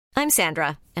I'm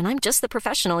Sandra, and I'm just the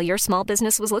professional your small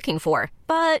business was looking for.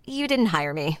 But you didn't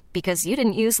hire me because you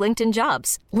didn't use LinkedIn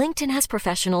Jobs. LinkedIn has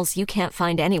professionals you can't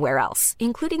find anywhere else,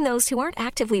 including those who aren't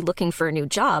actively looking for a new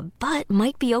job, but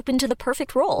might be open to the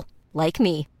perfect role, like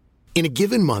me. In a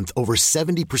given month, over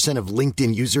 70% of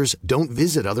LinkedIn users don't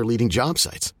visit other leading job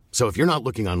sites. So if you're not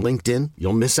looking on LinkedIn,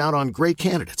 you'll miss out on great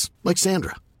candidates like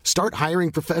Sandra. Start hiring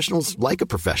professionals like a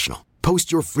professional.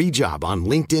 Post your free job on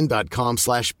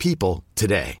linkedin.com/people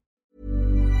today.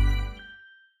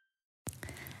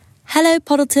 Hello,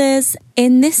 Poddleters.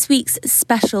 In this week's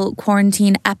special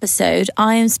quarantine episode,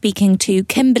 I am speaking to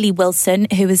Kimberley Wilson,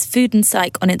 who is Food and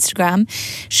Psych on Instagram.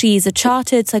 She's a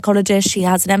chartered psychologist. She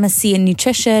has an MSc in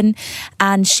nutrition,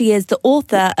 and she is the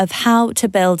author of How to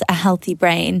Build a Healthy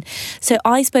Brain. So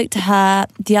I spoke to her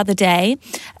the other day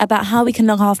about how we can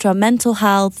look after our mental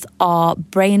health, our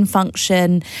brain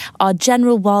function, our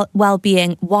general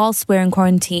well-being whilst we're in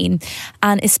quarantine,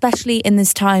 and especially in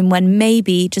this time when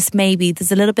maybe, just maybe,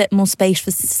 there's a little bit more space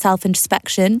for self-introspection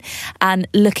and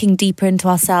looking deeper into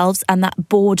ourselves, and that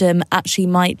boredom actually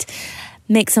might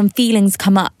make some feelings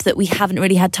come up that we haven't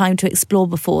really had time to explore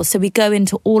before. So we go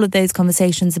into all of those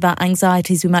conversations about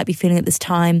anxieties we might be feeling at this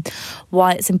time,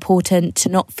 why it's important to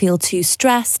not feel too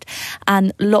stressed,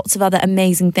 and lots of other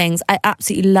amazing things. I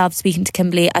absolutely love speaking to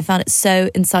Kimberley. I found it so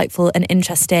insightful and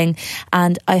interesting,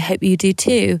 and I hope you do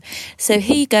too. So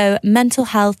here you go, mental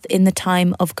health in the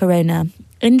time of Corona.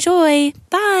 Enjoy.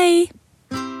 Bye.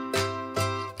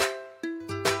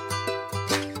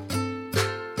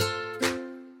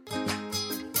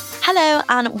 Hello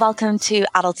and welcome to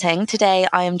Adulting. Today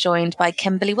I am joined by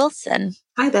Kimberley Wilson.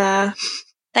 Hi there.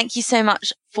 Thank you so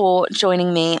much for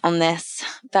joining me on this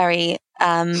very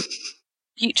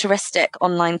futuristic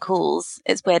online calls.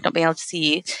 It's weird not being able to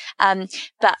see you.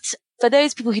 But for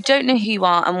those people who don't know who you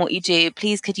are and what you do,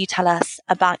 please could you tell us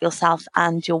about yourself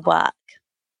and your work?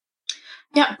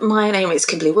 Yeah, my name is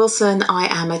Kimberley Wilson. I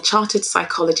am a chartered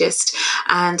psychologist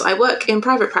and I work in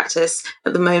private practice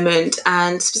at the moment,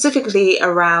 and specifically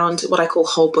around what I call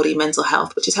whole body mental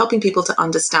health, which is helping people to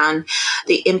understand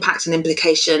the impact and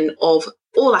implication of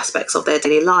all aspects of their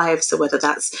daily lives. So whether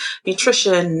that's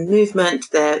nutrition,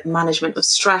 movement, their management of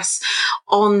stress,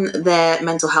 on their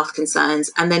mental health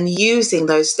concerns, and then using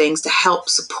those things to help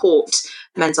support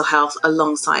mental health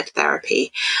alongside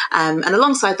therapy. And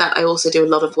alongside that, I also do a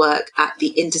lot of work at the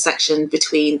intersection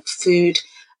between food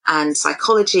and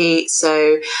psychology.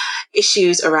 So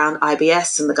issues around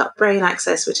IBS and the gut-brain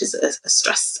axis, which is a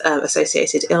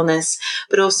stress-associated illness,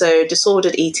 but also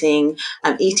disordered eating,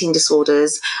 eating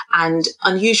disorders, and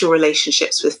unusual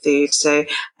relationships with food. So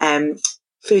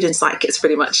food and psych is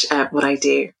pretty much what I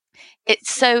do.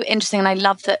 It's so interesting, and I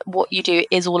love that what you do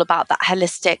is all about that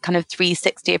holistic kind of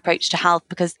 360 approach to health,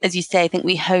 because as you say, I think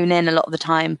we hone in a lot of the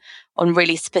time on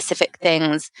really specific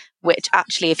things, which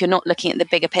actually, if you're not looking at the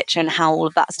bigger picture and how all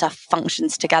of that stuff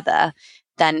functions together,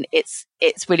 then it's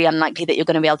really unlikely that you're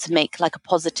going to be able to make like a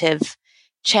positive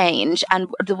change. And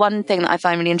the one thing that I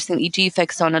find really interesting that you do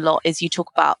focus on a lot is you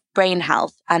talk about brain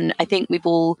health. And I think we've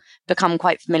all become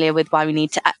quite familiar with why we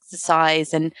need to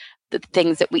exercise and the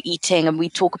things that we're eating, and we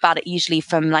talk about it usually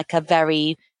from like a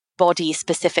very body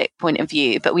specific point of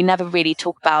view, but we never really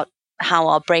talk about how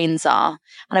our brains are.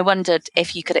 And I wondered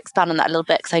if you could expand on that a little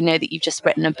bit, because I know that you've just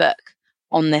written a book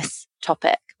on this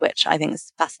topic, which I think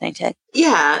is fascinating.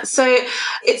 Yeah, so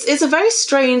it's a very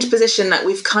strange position that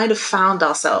we've kind of found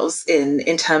ourselves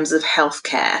in terms of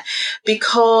healthcare,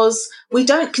 because we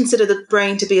don't consider the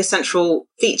brain to be a central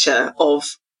feature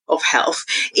of health,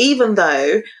 even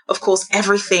though, of course,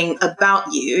 everything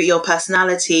about you, your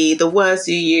personality, the words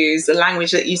you use, the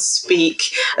language that you speak,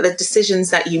 the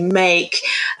decisions that you make,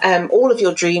 all of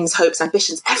your dreams, hopes,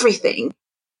 ambitions, everything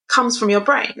comes from your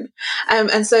brain.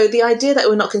 And so the idea that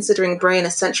we're not considering brain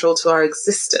as central to our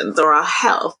existence or our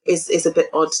health is a bit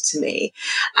odd to me.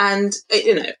 And,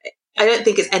 I don't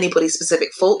think it's anybody's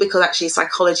specific fault, because actually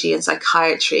psychology and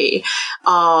psychiatry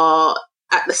are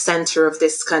at the center of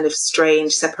this kind of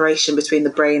strange separation between the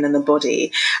brain and the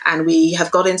body. And we have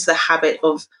got into the habit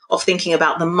of thinking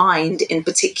about the mind in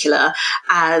particular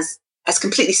as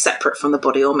completely separate from the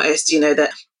body almost,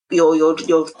 that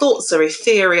your thoughts are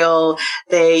ethereal,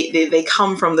 they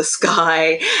come from the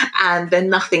sky, and they're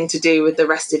nothing to do with the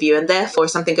rest of you. And therefore,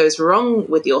 if something goes wrong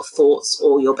with your thoughts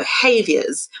or your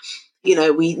behaviors,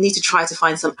 we need to try to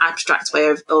find some abstract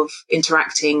way of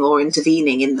interacting or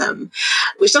intervening in them,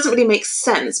 which doesn't really make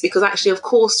sense, because actually, of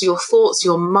course, your thoughts,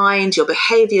 your mind, your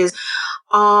behaviors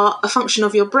are a function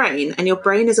of your brain, and your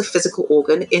brain is a physical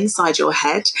organ inside your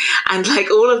head. And like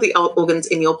all of the organs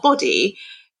in your body,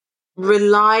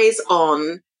 relies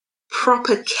on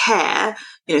proper care,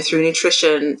 through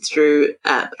nutrition, through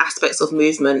aspects of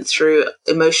movement, through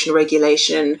emotional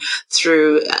regulation,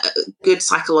 through good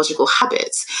psychological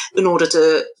habits in order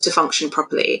to function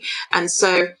properly. And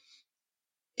so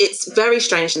it's very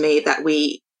strange to me that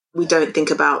we don't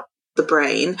think about the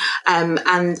brain, and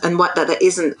what that there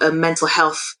isn't a mental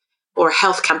health or a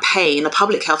health campaign, a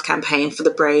public health campaign for the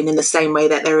brain in the same way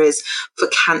that there is for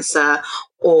cancer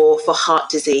or for heart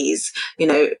disease.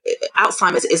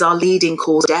 Alzheimer's is our leading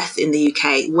cause of death in the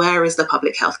UK. Where is the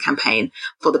public health campaign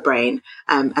for the brain?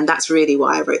 And that's really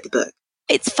why I wrote the book.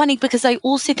 It's funny because I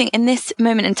also think in this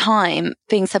moment in time,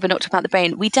 being said we're not talking about the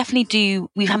brain, we definitely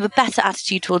we have a better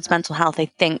attitude towards mental health, I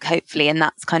think, hopefully, and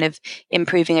that's kind of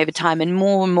improving over time, and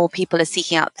more people are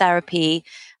seeking out therapy.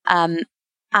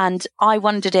 And I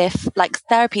wondered if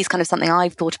therapy is kind of something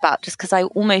I've thought about, just because I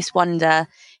almost wonder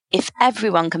if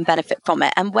everyone can benefit from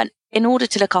it. And in order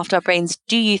to look after our brains,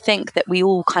 do you think that we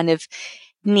all kind of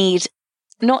need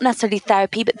not necessarily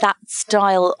therapy, but that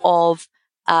style of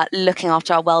looking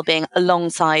after our well-being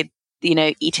alongside,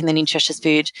 eating the nutritious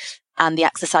food and the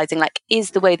exercising,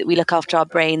 is the way that we look after our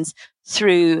brains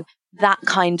through that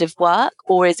kind of work,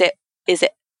 or is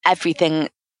it everything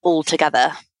all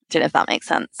together? I don't know if that makes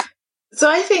sense. So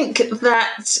I think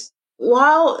that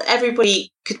while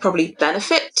everybody could probably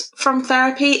benefit from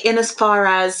therapy in as far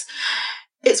as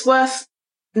it's worth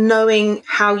knowing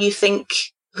how you think,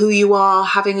 who you are,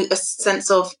 having a sense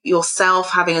of yourself,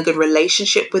 having a good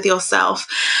relationship with yourself.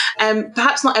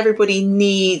 Perhaps not everybody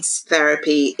needs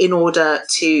therapy in order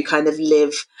to kind of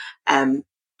live a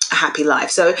happy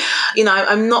life. So,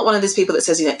 I'm not one of those people that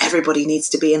says, everybody needs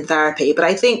to be in therapy. But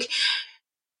I think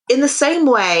in the same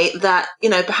way that,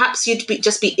 perhaps you'd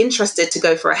just be interested to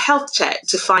go for a health check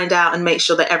to find out and make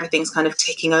sure that everything's kind of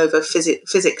ticking over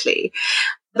physically.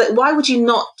 But why would you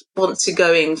not want to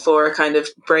go in for a kind of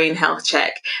brain health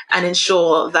check and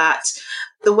ensure that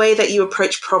the way that you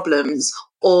approach problems,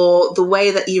 or the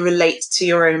way that you relate to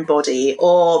your own body,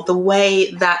 or the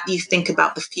way that you think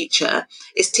about the future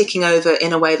is ticking over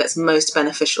in a way that's most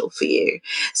beneficial for you?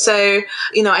 So,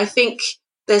 I think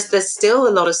there's still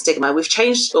a lot of stigma. We've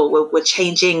changed, or we're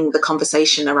changing the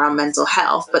conversation around mental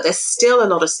health, but there's still a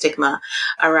lot of stigma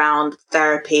around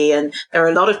therapy. And there are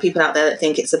a lot of people out there that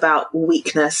think it's about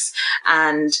weakness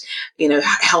and,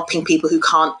 helping people who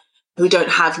don't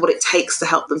have what it takes to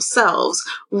help themselves,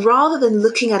 rather than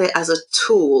looking at it as a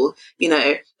tool,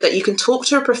 that you can talk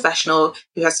to a professional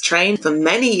who has trained for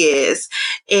many years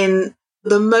in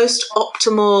the most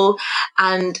optimal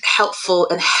and helpful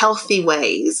and healthy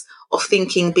ways of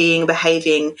thinking, being,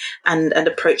 behaving, and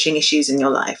approaching issues in your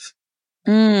life.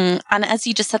 And as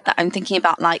you just said that, I'm thinking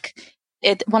about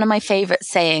one of my favorite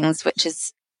sayings, which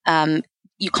is,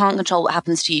 you can't control what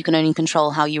happens to you, you can only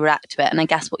control how you react to it. And I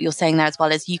guess what you're saying there as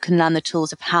well is you can learn the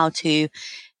tools of how to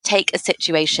take a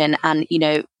situation and,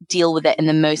 deal with it in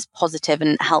the most positive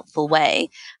and helpful way.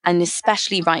 And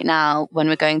especially right now when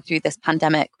we're going through this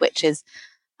pandemic, which is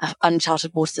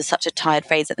uncharted waters is such a tired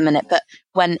phrase at the minute, but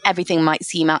when everything might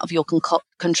seem out of your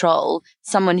control,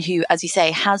 someone who, as you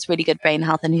say, has really good brain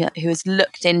health and who has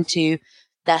looked into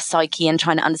their psyche and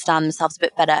trying to understand themselves a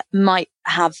bit better might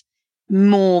have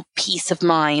more peace of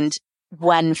mind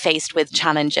when faced with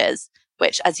challenges,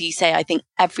 which, as you say, I think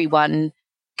everyone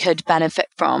could benefit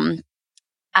from.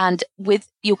 And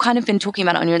you've kind of been talking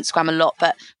about it on your Instagram a lot,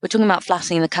 but we're talking about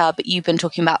flattening the curve, but you've been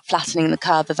talking about flattening the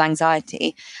curve of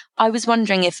anxiety. I was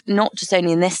wondering if not just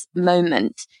only in this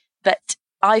moment, but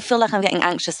I feel like I'm getting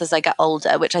anxious as I get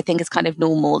older, which I think is kind of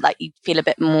normal. You feel a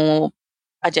bit more,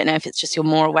 I don't know if it's just you're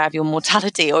more aware of your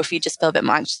mortality or if you just feel a bit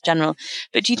more anxious in general.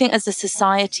 But do you think as a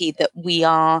society that we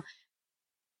are,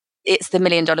 it's the $1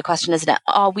 million question, isn't it?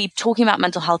 Are we talking about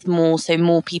mental health more so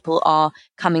more people are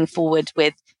coming forward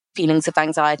with feelings of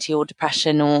anxiety or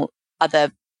depression or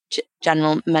other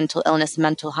general mental illness,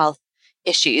 mental health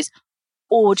issues?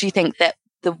 Or do you think that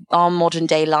our modern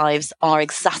day lives are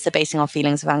exacerbating our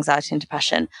feelings of anxiety and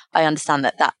depression? I understand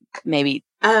that maybe...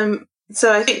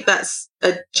 So I think that's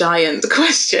a giant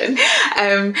question.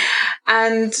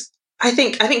 And I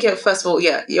think, first of all,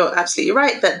 you're absolutely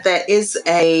right that there is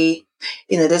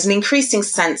there's an increasing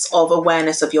sense of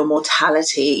awareness of your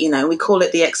mortality. We call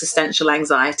it the existential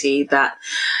anxiety that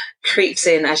creeps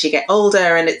in as you get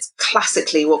older, and it's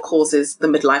classically what causes the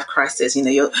midlife crisis.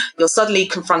 You're suddenly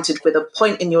confronted with a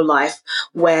point in your life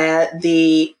where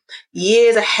the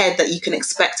years ahead that you can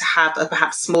expect to have are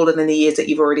perhaps smaller than the years that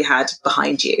you've already had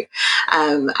behind you.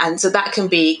 And so that can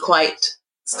be quite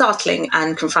startling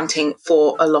and confronting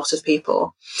for a lot of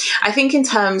people. I think in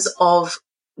terms of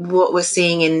what we're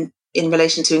seeing in in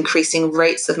relation to increasing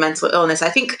rates of mental illness. I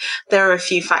think there are a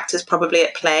few factors probably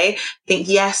at play. I think,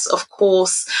 yes, of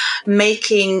course,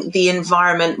 making the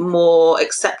environment more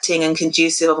accepting and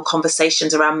conducive of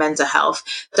conversations around mental health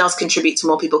does contribute to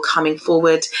more people coming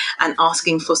forward and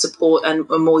asking for support and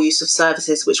more use of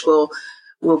services, which will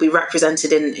be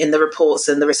represented in the reports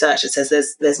and the research that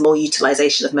says there's more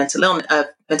utilization of mental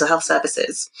health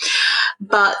services.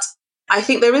 But I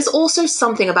think there is also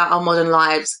something about our modern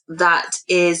lives that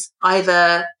is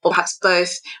either, or perhaps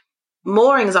both,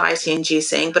 more anxiety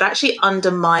inducing, but actually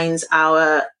undermines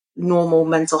our normal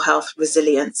mental health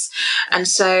resilience. And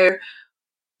so,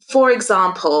 for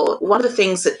example, one of the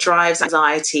things that drives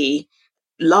anxiety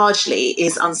largely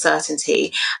is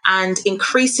uncertainty. And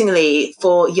increasingly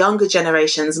for younger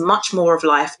generations, much more of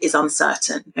life is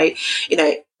uncertain, right?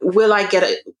 Will I get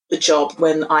a job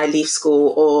when I leave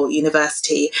school or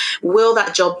university? Will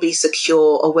that job be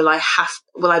secure, or will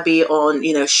I be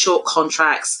on, short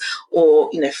contracts or,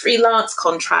 freelance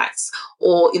contracts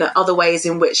or, other ways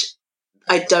in which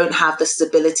I don't have the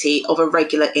stability of a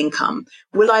regular income?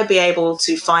 Will I be able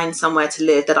to find somewhere to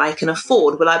live that I can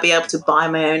afford? Will I be able to buy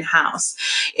my own house?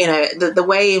 The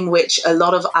way in which a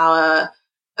lot of our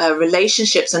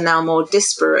relationships are now more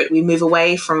disparate. We move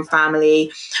away from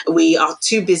family. We are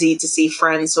too busy to see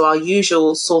friends. So our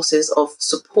usual sources of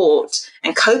support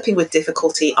and coping with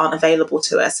difficulty aren't available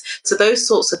to us. So those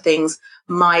sorts of things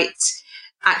might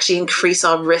actually increase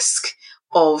our risk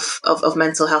of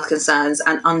mental health concerns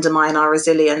and undermine our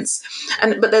resilience.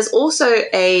 But there's also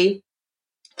a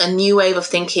new wave of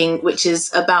thinking, which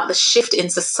is about the shift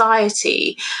in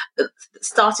society that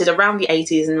started around the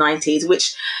 80s and 90s,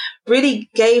 which really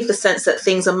gave the sense that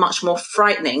things are much more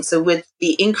frightening. So with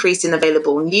the increase in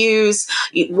available news,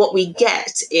 what we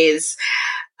get is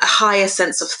a higher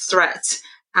sense of threat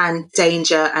and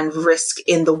danger and risk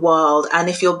in the world. And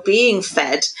if you're being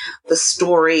fed the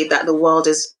story that the world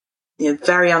is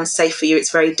very unsafe for you,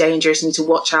 it's very dangerous, you need to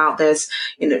watch out, there's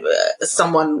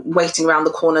someone waiting around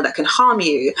the corner that can harm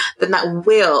you, then that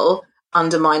will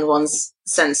undermine one's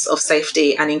sense of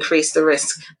safety and increase the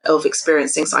risk of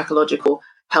experiencing psychological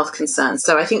health concerns.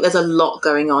 So I think there's a lot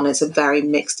going on. It's a very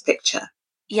mixed picture.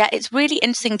 Yeah, it's really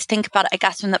interesting to think about it, I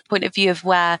guess, from that point of view of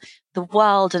where the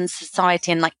world and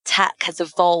society and tech has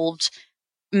evolved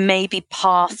maybe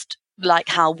past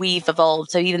how we've evolved.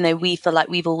 So even though we feel like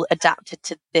we've all adapted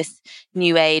to this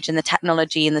new age and the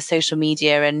technology and the social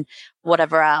media and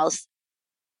whatever else,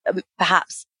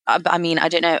 perhaps, I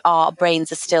don't know, our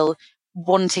brains are still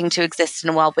wanting to exist in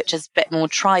a world which is a bit more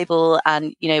tribal,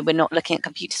 and, we're not looking at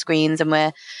computer screens and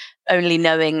we're only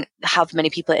knowing how many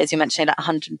people it is. You're mentioning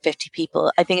 150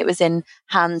 people. I think it was in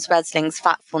Hans Rosling's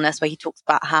Factfulness where he talks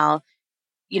about how,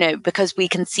 because we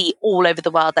can see all over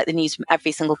the world, the news from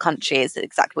every single country is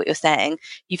exactly what you're saying.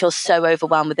 You feel so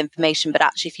overwhelmed with information. But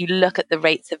actually, if you look at the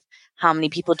rates of how many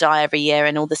people die every year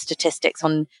and all the statistics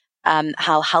on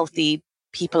how healthy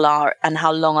people are and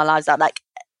how long our lives are,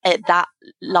 that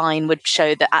line would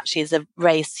show that actually as a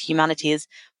race, humanity is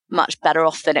much better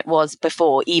off than it was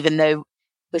before, even though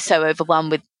we're so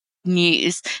overwhelmed with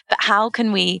news. But how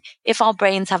can we, if our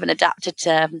brains haven't adapted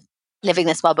to living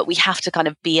this well, but we have to kind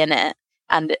of be in it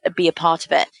and be a part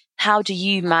of it, how do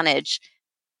you manage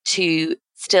to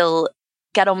still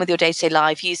get on with your day-to-day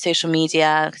life, use social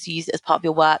media because you use it as part of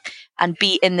your work, and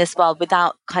be in this world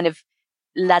without kind of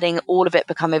letting all of it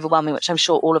become overwhelming, which I'm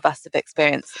sure all of us have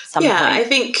experienced at some point? I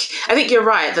think you're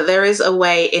right that there is a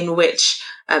way in which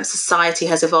society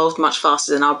has evolved much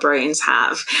faster than our brains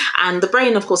have. And the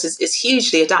brain, of course, is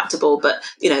hugely adaptable. But,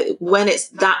 when it's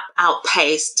that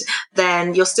outpaced,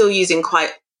 then you're still using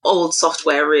quite old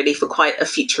software really for quite a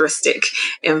futuristic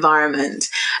environment.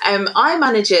 I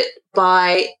manage it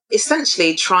by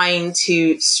essentially trying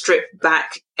to strip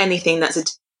back anything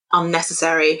that's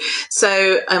unnecessary.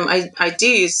 So I do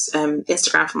use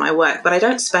Instagram for my work, but I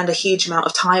don't spend a huge amount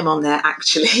of time on there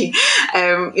actually.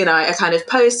 I kind of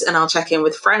post and I'll check in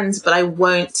with friends, but I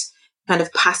won't kind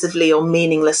of passively or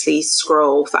meaninglessly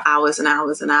scroll for hours and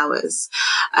hours and hours.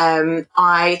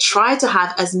 I try to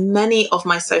have as many of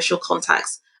my social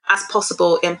contacts as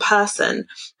possible in person,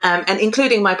 and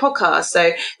including my podcast.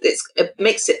 So it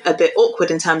makes it a bit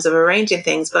awkward in terms of arranging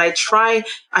things, but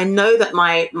I know that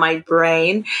my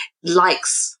brain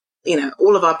likes,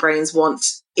 all of our brains want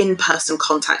in-person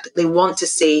contact. They want to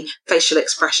see facial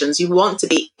expressions. You want to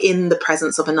be in the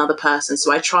presence of another person.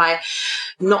 So I try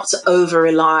not to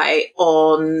over-rely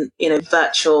on,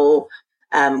 virtual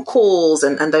calls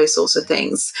and those sorts of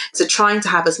things. So trying to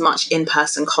have as much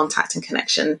in-person contact and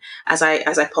connection as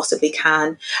I possibly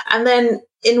can. And then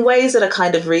in ways that are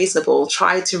kind of reasonable,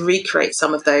 try to recreate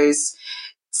some of those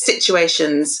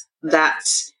situations that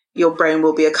your brain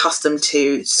will be accustomed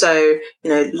to. So,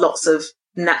 lots of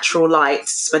natural light,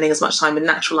 spending as much time in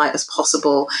natural light as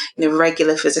possible,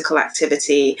 regular physical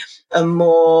activity, a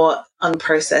more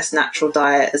unprocessed natural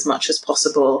diet as much as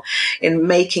possible, in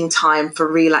making time for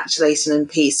relaxation and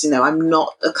peace. I'm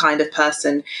not the kind of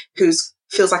person who's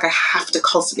feels like I have to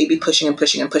constantly be pushing and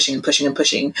pushing and pushing and pushing and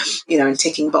pushing, and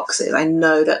ticking boxes. I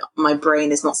know that my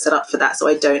brain is not set up for that, so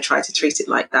I don't try to treat it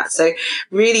like that. So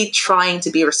really trying to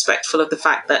be respectful of the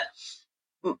fact that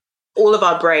all of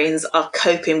our brains are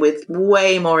coping with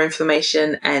way more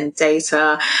information and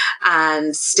data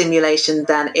and stimulation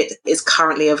than it is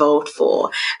currently evolved for,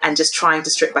 and just trying to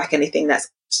strip back anything that's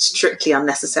strictly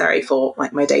unnecessary for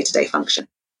like my day-to-day function.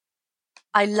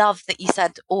 I love that you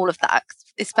said all of that,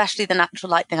 especially the natural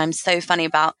light thing. I'm so funny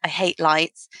about. I hate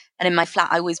lights. And in my flat,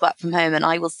 I always work from home, and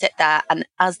I will sit there, and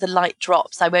as the light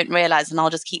drops, I won't realize, and I'll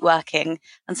just keep working,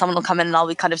 and someone will come in and I'll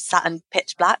be kind of sat in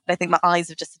pitch black. I think my eyes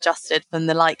have just adjusted from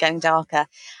the light going darker.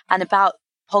 And about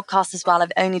podcasts as well,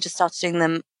 I've only just started doing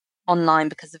them online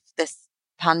because of this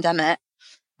pandemic.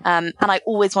 And I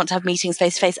always want to have meetings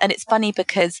face to face. And it's funny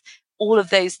because all of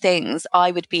those things,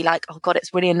 I would be like, oh God,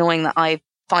 it's really annoying that I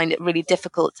find it really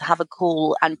difficult to have a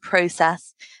call and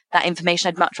process that information.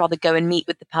 I'd much rather go and meet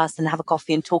with the person, have a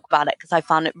coffee and talk about it, because I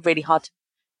found it really hard to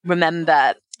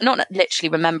remember, not literally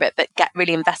remember it, but get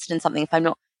really invested in something if I'm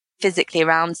not physically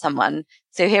around someone.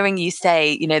 So hearing you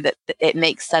say, that it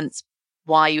makes sense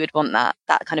why you would want that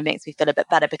kind of makes me feel a bit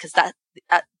better, because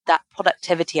that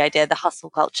productivity idea, the hustle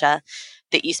culture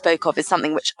that you spoke of, is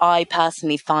something which I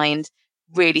personally find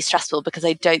really stressful, because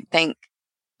I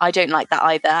don't like that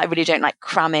either. I really don't like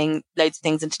cramming loads of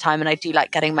things into time. And I do like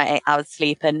getting my 8 hours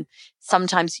sleep. And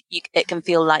sometimes it can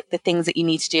feel like the things that you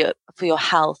need to do for your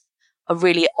health are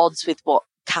really at odds with what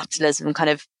capitalism kind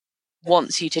of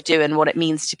wants you to do and what it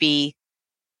means to be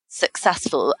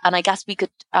successful. And I guess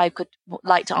I could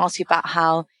like to ask you about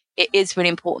how it is really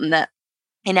important that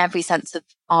in every sense of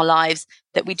our lives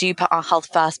that we do put our health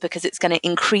first, because it's going to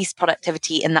increase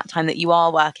productivity in that time that you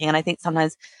are working. And I think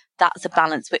sometimes that's a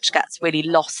balance which gets really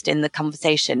lost in the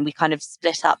conversation. We kind of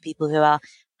split up people who are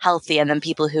healthy and then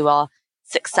people who are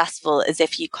successful, as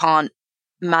if you can't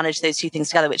manage those two things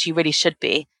together, which you really should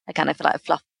be. Again, I feel like I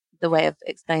fluffed the way of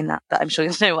explaining that, but I'm sure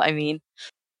you know what I mean.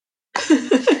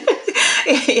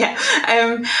 Yeah.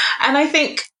 And I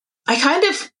think I kind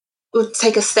of would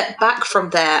take a step back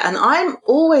from there. And I'm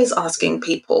always asking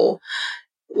people,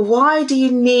 why do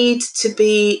you need to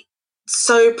be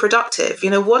so productive?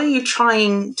 What are you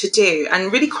trying to do?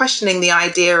 And really questioning the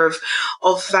idea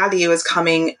of value as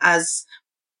coming as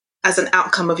an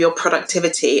outcome of your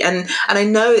productivity. And I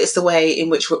know it's the way in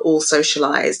which we're all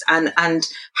socialized, and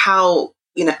how,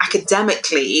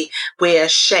 academically we're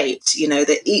shaped,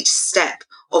 that each step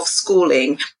of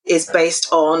schooling is based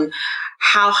on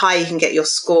how high you can get your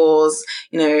scores,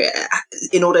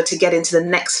 in order to get into the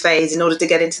next phase, in order to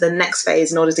get into the next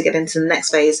phase, in order to get into the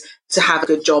next phase, to have a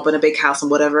good job and a big house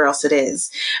and whatever else it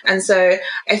is. And so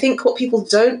I think what people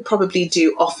don't probably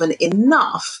do often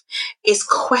enough is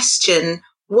question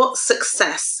what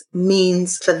success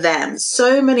means for them.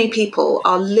 So many people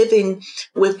are living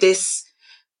with this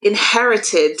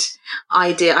inherited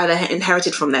idea, either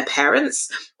inherited from their parents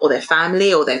or their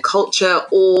family or their culture,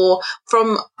 or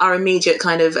from our immediate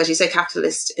kind of, as you say,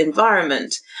 capitalist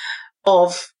environment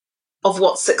of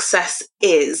what success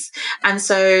is. And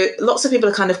so lots of people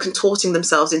are kind of contorting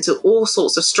themselves into all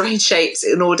sorts of strange shapes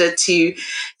in order to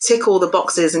tick all the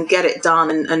boxes and get it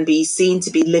done and be seen to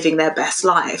be living their best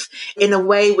life in a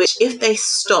way which, if they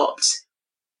stopped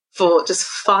for just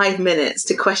 5 minutes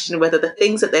to question whether the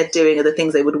things that they're doing are the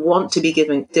things they would want to be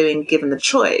doing given the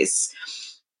choice,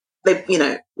 they,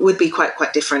 would be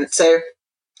quite different. So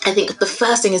I think the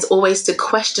first thing is always to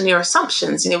question your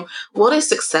assumptions. What is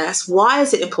success? Why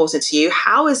is it important to you?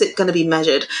 How is it going to be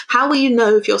measured? How will you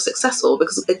know if you're successful?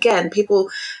 Because again, people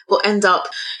will end up,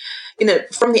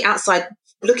 from the outside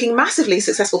looking massively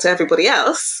successful to everybody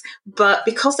else, but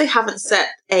because they haven't set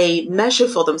a measure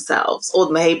for themselves,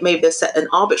 or maybe they've set an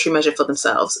arbitrary measure for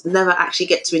themselves, never actually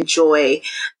get to enjoy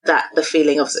the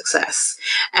feeling of success.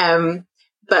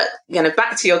 But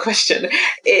back to your question,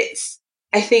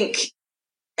 I think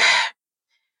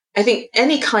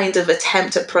any kind of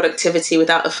attempt at productivity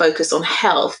without a focus on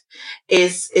health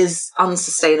is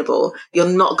unsustainable. You're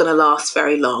not going to last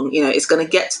very long. It's going to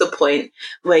get to the point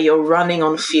where you're running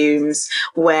on fumes,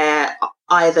 where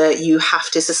either you have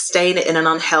to sustain it in an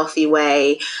unhealthy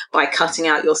way by cutting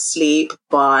out your sleep,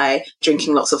 by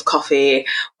drinking lots of coffee,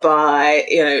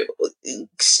 by,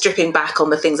 stripping back on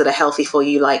the things that are healthy for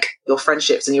you, like your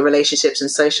friendships and your relationships and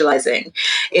socializing,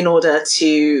 in order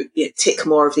to tick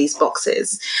more of these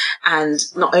boxes. And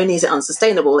not only is it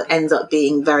unsustainable, it ends up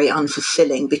being very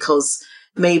unfulfilling, because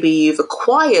maybe you've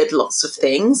acquired lots of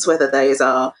things, whether those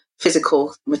are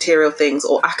physical, material things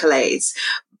or accolades,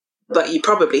 but you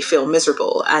probably feel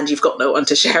miserable and you've got no one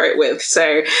to share it with.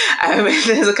 So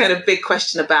there's a kind of big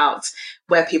question about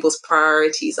where people's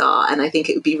priorities are. And I think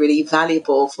it would be really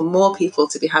valuable for more people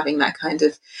to be having that kind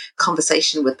of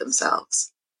conversation with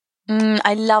themselves.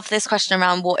 I love this question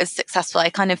around what is successful. I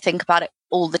kind of think about it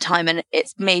all the time, and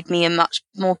it's made me a much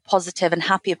more positive and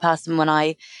happier person when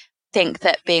I think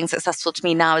that being successful to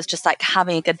me now is just like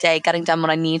having a good day, getting done what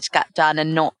I need to get done,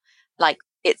 and not like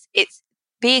it's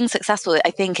being successful,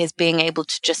 I think, is being able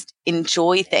to just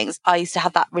enjoy things. I used to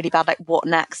have that really bad, like, what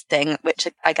next thing, which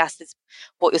I guess is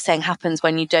what you're saying happens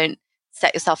when you don't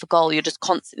set yourself a goal. You're just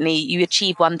constantly, you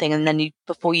achieve one thing and then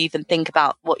before you even think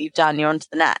about what you've done, you're on to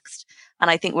the next. And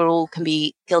I think we all can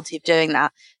be guilty of doing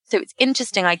that. So it's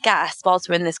interesting, I guess, whilst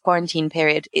we're in this quarantine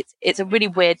period, it's a really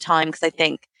weird time, because I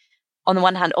think on the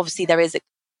one hand, obviously there is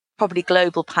probably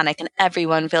global panic and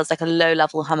everyone feels like a low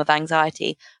level hum of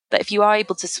anxiety. But if you are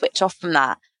able to switch off from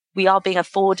that, we are being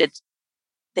afforded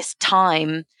this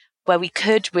time where we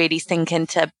could really sink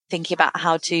into thinking about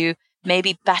how to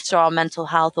maybe better our mental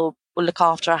health or look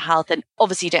after our health. And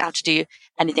obviously you don't have to do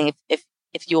anything if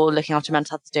you're looking after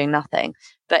mental health, doing nothing.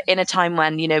 But in a time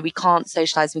when, we can't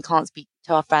socialize, we can't speak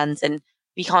to our friends, and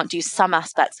we can't do some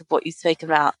aspects of what you've spoken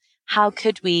about, how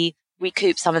could we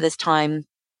recoup some of this time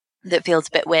that feels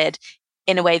a bit weird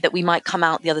in a way that we might come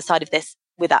out the other side of this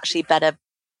with actually better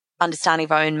understanding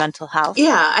of our own mental health?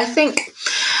 Yeah, I think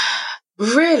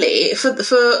really for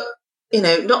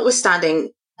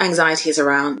notwithstanding anxieties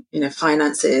around,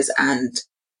 finances and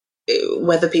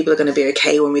whether people are going to be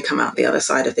okay when we come out the other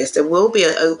side of this, there will be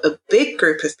a big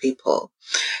group of people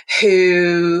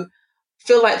who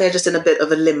feel like they're just in a bit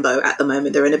of a limbo at the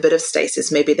moment. They're in a bit of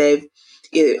stasis. Maybe they're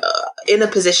in a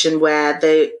position where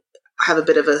they have a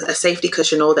bit of a safety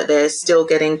cushion, or that they're still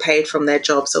getting paid from their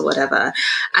jobs or whatever.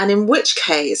 And in which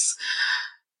case,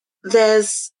 they're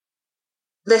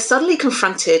suddenly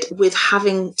confronted with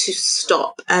having to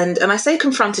stop. And I say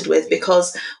confronted with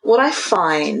because what I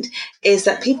find is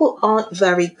that people aren't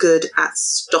very good at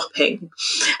stopping.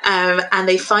 And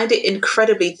they find it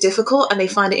incredibly difficult, and they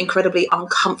find it incredibly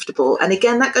uncomfortable. And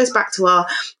again, that goes back to our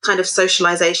kind of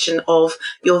socialization of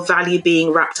your value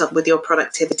being wrapped up with your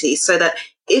productivity, so that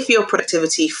if your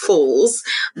productivity falls,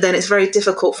 then it's very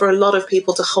difficult for a lot of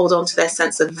people to hold on to their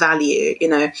sense of value.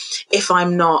 If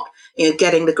I'm not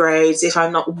getting the grades, if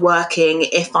I'm not working,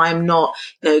 if I'm not,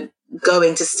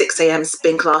 going to 6 a.m.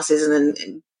 spin classes and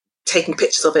then taking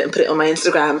pictures of it and put it on my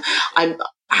Instagram,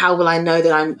 how will I know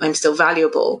that I'm still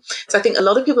valuable? So I think a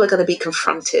lot of people are going to be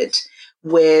confronted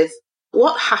with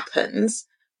what happens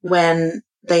when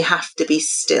they have to be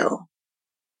still.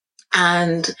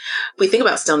 And we think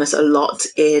about stillness a lot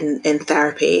in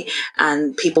therapy,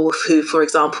 and people who, for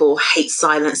example, hate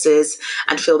silences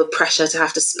and feel the pressure to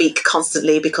have to speak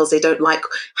constantly because they don't like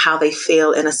how they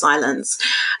feel in a silence.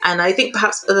 And I think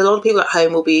perhaps a lot of people at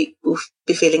home will be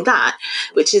feeling that,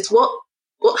 which is what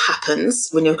happens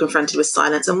when you're confronted with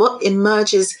silence, and what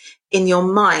emerges in your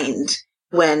mind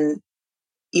when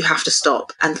you have to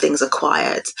stop and things are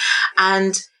quiet.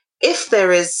 And if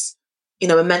there is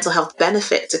a mental health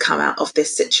benefit to come out of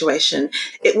this situation,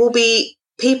 it will be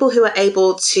people who are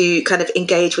able to kind of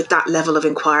engage with that level of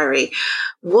inquiry.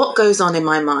 What goes on in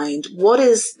my mind? What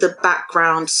is the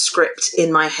background script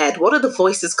in my head? What are the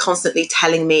voices constantly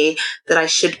telling me that I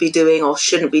should be doing or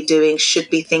shouldn't be doing, should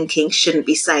be thinking, shouldn't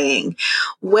be saying?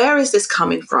 Where is this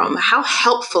coming from? How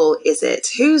helpful is it?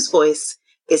 Whose voice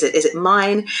is it? Is it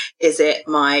mine? Is it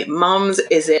my mum's?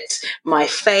 Is it my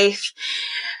faith?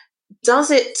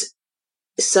 Does it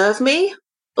serve me,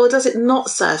 or does it not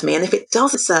serve me? And if it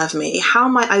doesn't serve me, how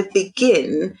might I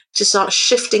begin to start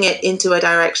shifting it into a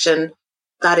direction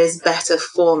that is better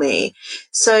for me?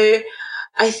 So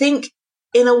I think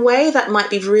in a way that might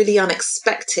be really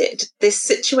unexpected, this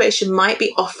situation might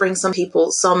be offering some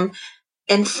people some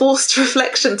enforced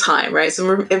reflection time, right?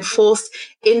 Some enforced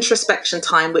introspection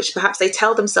time, which perhaps they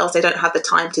tell themselves they don't have the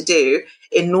time to do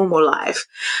in normal life.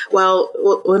 Well,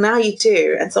 now you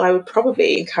do. And so I would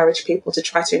probably encourage people to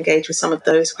try to engage with some of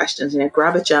those questions.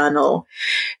 Grab a journal,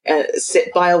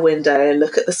 sit by a window,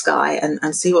 look at the sky,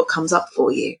 and see what comes up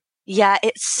for you. Yeah,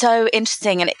 it's so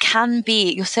interesting. And it can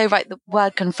be, you're so right, the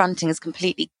word confronting is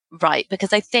completely right,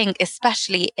 because I think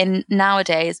especially in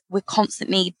nowadays, we're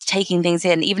constantly taking things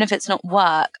in. Even if it's not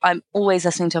work, I'm always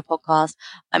listening to a podcast.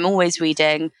 I'm always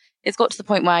reading. It's got to the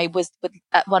point where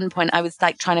at one point I was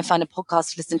like trying to find a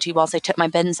podcast to listen to whilst I took my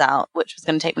bins out, which was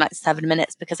going to take me like 7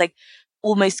 minutes, because I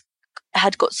almost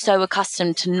had got so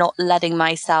accustomed to not letting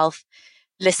myself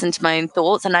listen to my own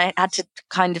thoughts. And I had to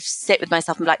kind of sit with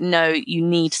myself and be like, no, you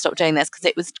need to stop doing this, because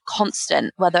it was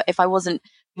constant. Whether if I wasn't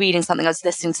reading something, I was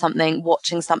listening to something,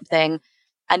 watching something.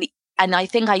 And I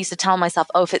think I used to tell myself,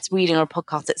 oh, if it's reading or a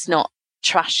podcast, it's not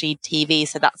trashy TV,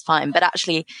 so that's fine. But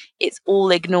actually, it's all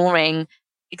ignoring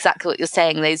exactly what you're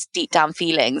saying, those deep down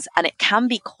feelings. And it can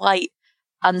be quite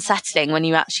unsettling when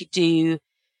you actually do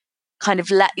kind of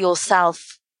let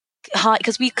yourself hide,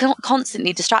 because we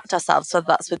constantly distract ourselves, whether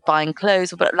that's with buying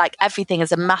clothes, but like everything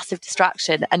is a massive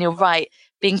distraction. And you're right,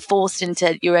 being forced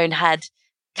into your own head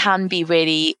can be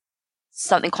really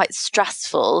something quite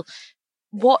stressful.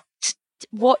 What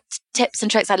tips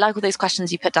and tricks? I like all those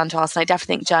questions you put down to us, and I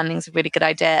definitely think journaling is a really good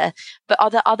idea. But are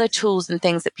there other tools and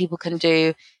things that people can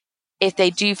do if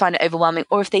they do find it overwhelming,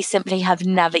 or if they simply have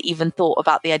never even thought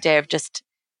about the idea of just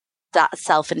that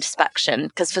self-introspection?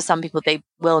 Because for some people, they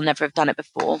will never have done it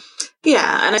before.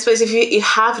 Yeah, and I suppose if you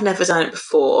have never done it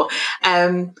before,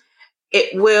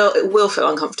 it will feel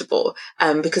uncomfortable,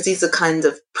 because these are kind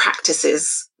of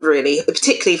practices, really,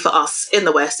 particularly for us in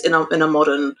the West, in a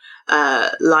modern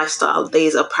lifestyle.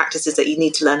 These are practices that you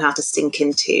need to learn how to sink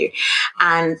into.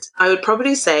 And I would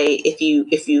probably say if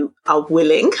you are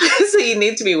willing, so you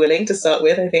need to be willing to start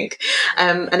with, I think.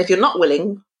 And if you're not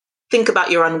willing, think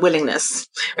about your unwillingness,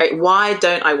 right? Why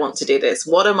don't I want to do this?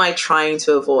 What am I trying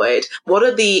to avoid? What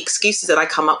are the excuses that I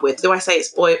come up with? Do I say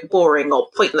it's boring or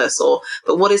pointless,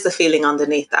 but what is the feeling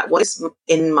underneath that? What is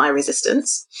in my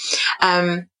resistance?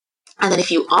 And then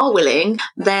if you are willing,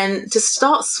 then to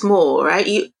start small, right?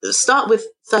 You start with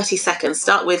 30 seconds,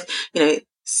 start with,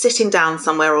 sitting down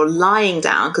somewhere or lying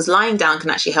down, because lying down can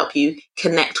actually help you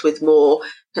connect with more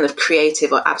kind of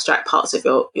creative or abstract parts of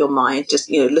your mind. Just,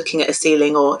 looking at a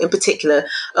ceiling, or in particular,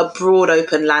 a broad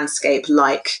open landscape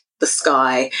like the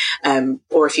sky,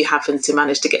 or if you happen to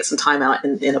manage to get some time out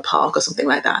in a park or something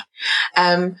like that.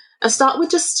 And start with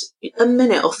just a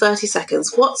minute or 30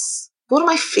 seconds. What am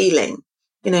I feeling?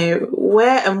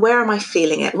 Where am I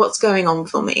feeling it? What's going on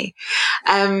for me?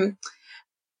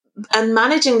 And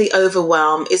managing the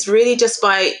overwhelm is really just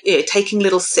by taking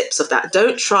little sips of that.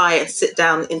 Don't try and sit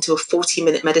down into a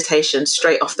 40-minute meditation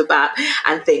straight off the bat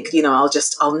and think,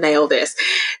 I'll nail this.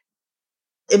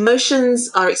 Emotions,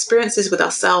 our experiences with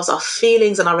ourselves, our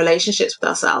feelings and our relationships with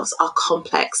ourselves are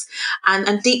complex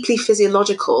and deeply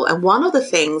physiological. And one of the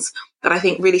things that I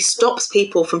think really stops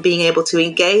people from being able to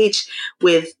engage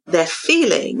with their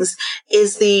feelings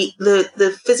is the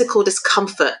physical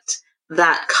discomfort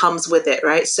that comes with it,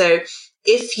 right? So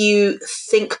if you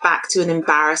think back to an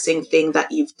embarrassing thing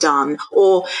that you've done,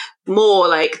 or more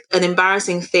like an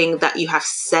embarrassing thing that you have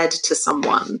said to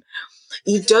someone,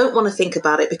 you don't want to think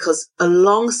about it, because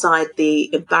alongside the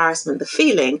embarrassment, the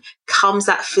feeling, comes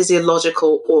that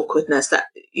physiological awkwardness, that,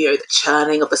 the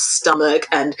churning of the stomach,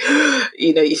 and,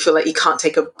 you feel like you can't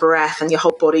take a breath and your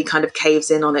whole body kind of caves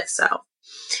in on itself.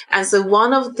 And so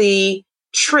one of the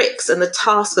tricks and the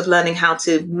task of learning how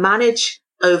to manage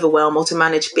overwhelm or to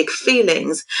manage big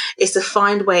feelings is to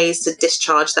find ways to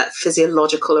discharge that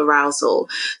physiological arousal.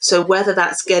 So whether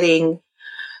that's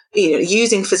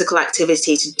using physical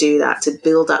activity to do that, to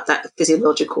build up that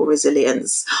physiological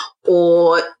resilience,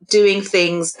 or doing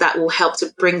things that will help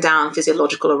to bring down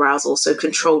physiological arousal. So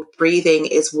controlled breathing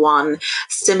is one.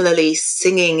 Similarly,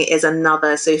 singing is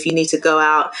another. So if you need to go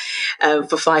out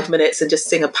for 5 minutes and just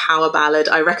sing a power ballad,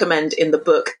 I recommend in the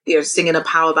book, singing a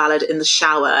power ballad in the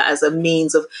shower as a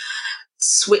means of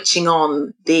switching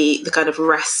on the kind of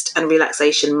rest and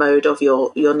relaxation mode of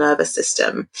your nervous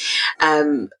system.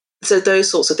 So those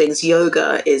sorts of things.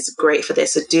 Yoga is great for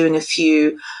this. So doing a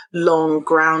few long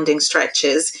grounding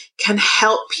stretches can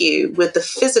help you with the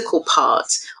physical part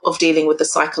of dealing with the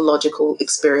psychological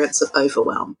experience of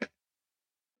overwhelm.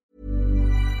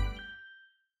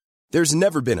 There's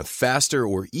never been a faster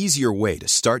or easier way to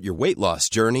start your weight loss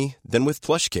journey than with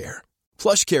PlushCare.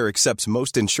 PlushCare accepts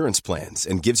most insurance plans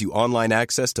and gives you online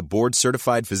access to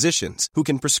board-certified physicians who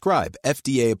can prescribe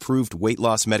FDA-approved weight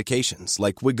loss medications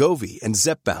like Wegovy and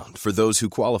Zepbound for those who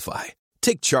qualify.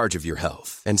 Take charge of your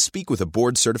health and speak with a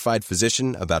board-certified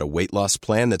physician about a weight loss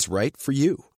plan that's right for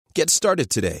you. Get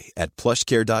started today at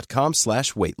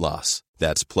plushcare.com/weight-loss.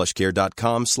 That's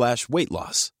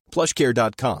plushcare.com/weight-loss.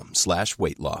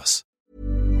 plushcare.com/weight-loss.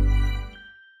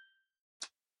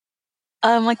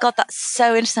 Oh my God, that's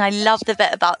so interesting. I love the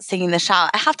bit about singing in the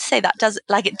shower. I have to say that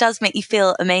it does make you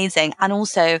feel amazing. And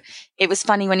also it was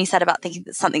funny when you said about thinking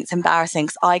that something's embarrassing,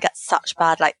 because I get such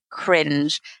bad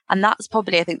cringe. And that's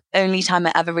probably, I think, the only time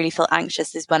I ever really feel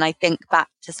anxious is when I think back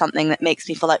to something that makes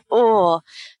me feel like, oh,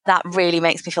 that really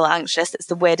makes me feel anxious. It's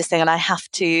the weirdest thing. And I have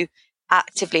to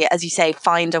actively, as you say,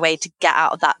 find a way to get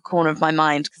out of that corner of my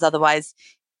mind, because otherwise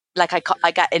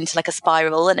I get into a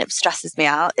spiral and it stresses me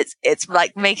out. It's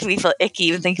making me feel icky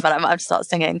even thinking about it. I might have to start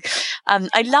singing.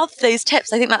 I love those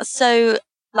tips. I think that's so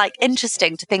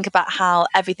interesting to think about how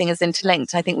everything is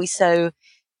interlinked. I think we so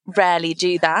rarely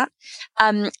do that.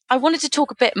 I wanted to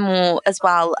talk a bit more as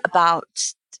well about,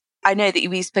 I know that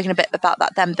we've spoken a bit about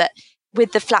that then, but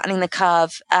with the flattening the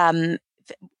curve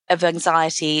of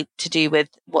anxiety to do with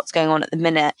what's going on at the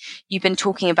minute, you've been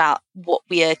talking about what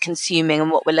we are consuming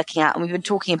and what we're looking at, and we've been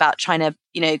talking about trying to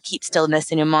keep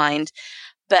stillness in your mind.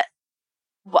 But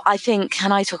what I think,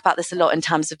 and I talk about this a lot in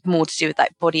terms of more to do with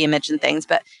body image and things,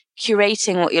 but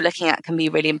curating what you're looking at can be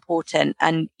really important,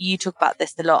 and you talk about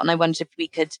this a lot. And I wondered if we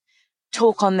could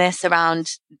talk on this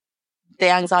around the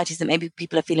anxieties that maybe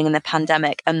people are feeling in the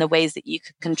pandemic and the ways that you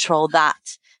could control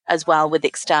that as well with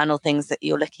external things that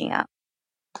you're looking at.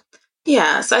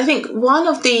 Yeah, so I think one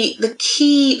of the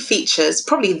key features,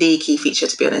 probably the key feature,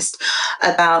 to be honest,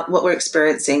 about what we're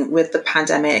experiencing with the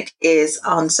pandemic is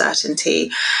uncertainty.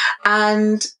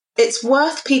 And it's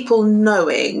worth people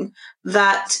knowing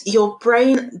that your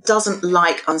brain doesn't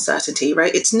like uncertainty,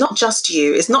 right? It's not just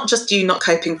you. It's not just you not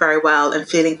coping very well and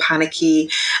feeling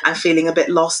panicky and feeling a bit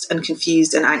lost and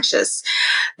confused and anxious.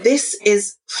 This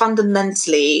is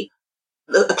fundamentally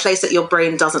a place that your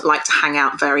brain doesn't like to hang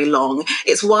out very long.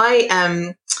 It's why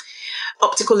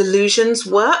optical illusions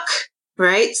work,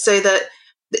 right? So that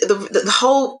the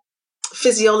whole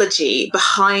physiology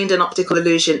behind an optical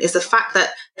illusion is the fact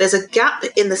that there's a gap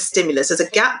in the stimulus. There's a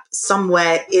gap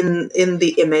somewhere in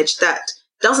the image that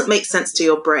doesn't make sense to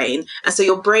your brain. And so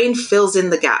your brain fills in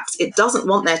the gaps. It doesn't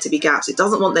want there to be gaps. It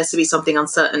doesn't want there to be something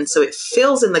uncertain. So it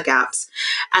fills in the gaps.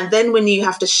 And then when you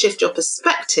have to shift your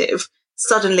perspective,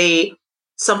 suddenly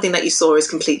something that you saw is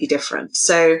completely different.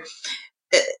 So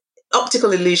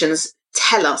optical illusions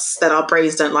tell us that our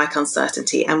brains don't like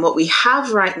uncertainty. And what we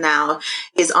have right now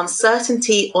is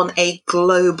uncertainty on a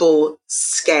global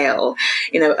scale.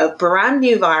 A brand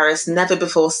new virus never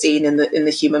before seen in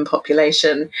the human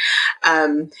population.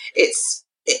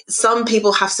 Some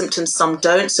people have symptoms, some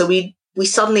don't. So we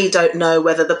suddenly don't know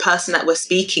whether the person that we're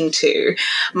speaking to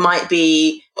might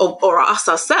be, or us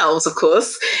ourselves, of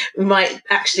course, might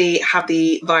actually have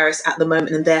the virus at the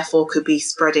moment and therefore could be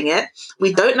spreading it.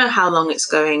 We don't know how long it's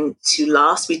going to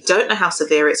last. We don't know how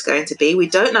severe it's going to be. We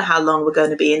don't know how long we're going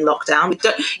to be in lockdown. We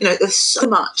don't, there's so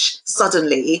much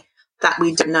suddenly that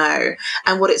we don't know.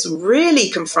 And what it's really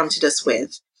confronted us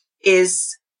with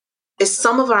is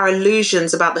some of our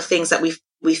illusions about the things that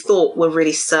we thought were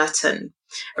really certain.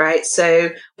 Right.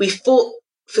 So we thought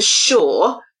for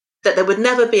sure that there would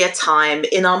never be a time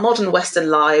in our modern Western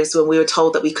lives when we were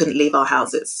told that we couldn't leave our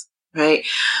houses. Right.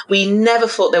 We never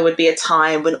thought there would be a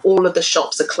time when all of the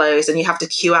shops are closed and you have to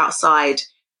queue outside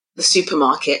the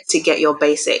supermarket to get your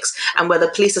basics, and where the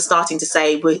police are starting to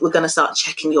say we're going to start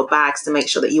checking your bags to make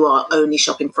sure that you are only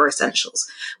shopping for essentials.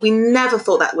 We never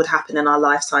thought that would happen in our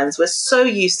lifetimes. We're so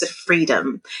used to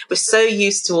freedom. We're so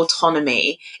used to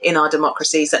autonomy in our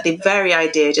democracies that the very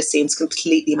idea just seems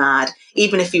completely mad.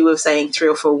 Even if you were saying 3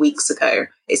 or 4 weeks ago,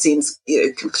 it seems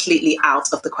completely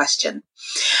out of the question.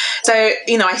 So,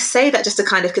 I say that just to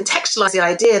kind of contextualize the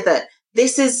idea that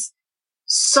this is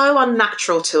so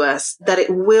unnatural to us that it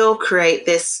will create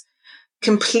this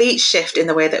complete shift in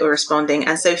the way that we're responding.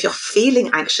 And so if you're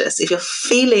feeling anxious, if you're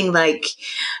feeling like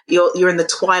you're in the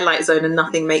twilight zone and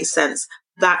nothing makes sense,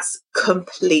 that's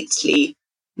completely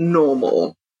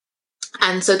normal.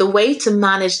 And so the way to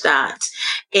manage that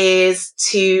is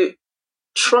to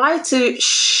try to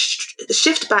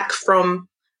shift back from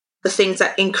the things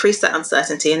that increase that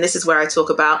uncertainty. And this is where I talk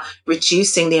about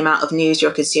reducing the amount of news you're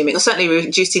consuming, or certainly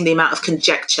reducing the amount of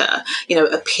conjecture,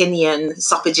 opinion,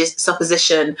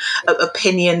 supposition,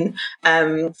 opinion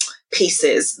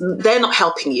pieces. They're not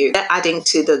helping you. They're adding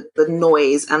to the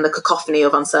noise and the cacophony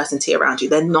of uncertainty around you.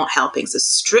 They're not helping. So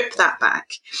strip that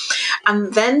back.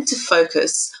 And then to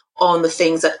focus on the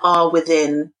things that are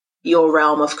within your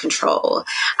realm of control.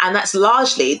 And that's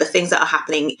largely the things that are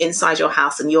happening inside your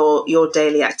house and your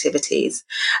daily activities.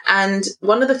 And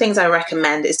one of the things I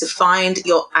recommend is to find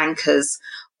your anchors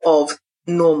of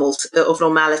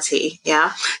normality.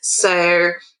 Yeah.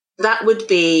 So that would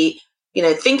be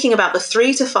thinking about the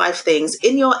 3 to 5 things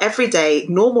in your everyday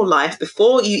normal life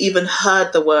before you even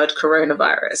heard the word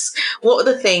coronavirus. What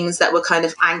are the things that were kind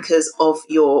of anchors of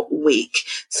your week?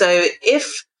 So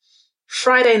if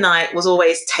Friday night was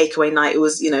always takeaway night, it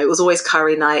was always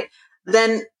curry night,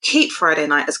 then keep Friday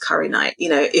night as curry night,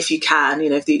 if you can,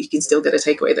 if you can still get a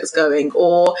takeaway that's going.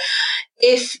 Or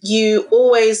if you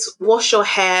always wash your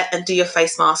hair and do your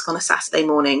face mask on a Saturday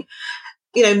morning,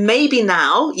 maybe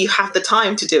now you have the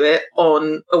time to do it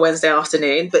on a Wednesday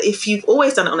afternoon, but if you've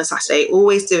always done it on a Saturday,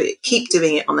 always do it, keep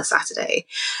doing it on a Saturday,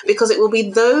 because it will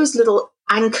be those little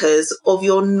anchors of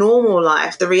your normal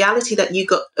life, the reality that you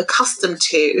got accustomed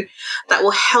to, that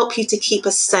will help you to keep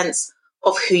a sense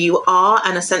of who you are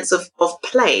and a sense of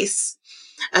place,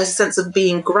 a sense of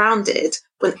being grounded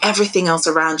when everything else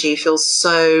around you feels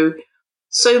so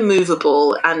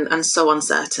movable and so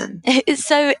uncertain. It's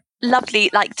so lovely,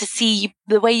 to see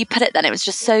the way you put it then. It was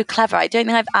just so clever. I don't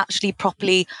think I've actually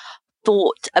properly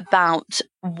thought about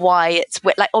why it's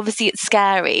obviously it's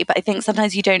scary, but I think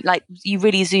sometimes you don't you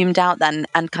really zoomed out then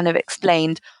and kind of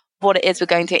explained what it is we're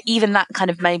going through. Even that kind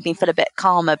of made me feel a bit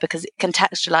calmer because it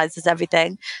contextualizes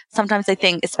everything. Sometimes I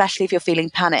think, especially if you're feeling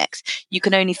panicked, you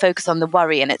can only focus on the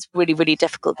worry, and it's really, really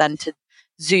difficult then to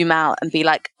zoom out and be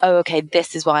like, oh, okay,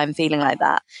 this is why I'm feeling like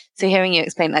that. So hearing you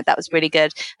explain that was really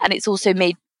good. And it's also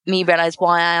made me realize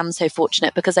why I am so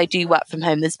fortunate, because I do work from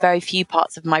home. There's very few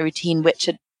parts of my routine which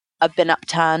have been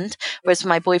upturned. Whereas for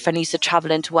my boyfriend, he used to travel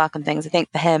into work and things. I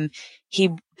think for him, he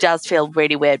does feel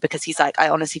really weird because he's like, I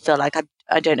honestly feel like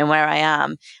I don't know where I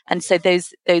am. And so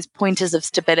those pointers of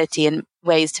stability and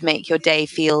ways to make your day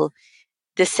feel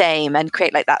the same and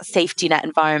create that safety net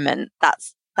environment,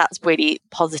 that's really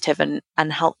positive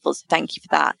and helpful. So thank you for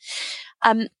that.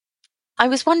 I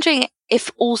was wondering if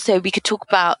also we could talk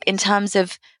about in terms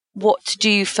of what to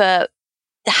do for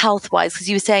health-wise, because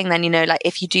you were saying then,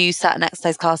 if you do certain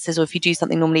exercise classes or if you do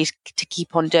something normally to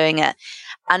keep on doing it,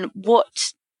 and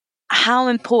how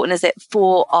important is it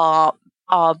for our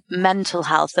mental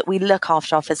health that we look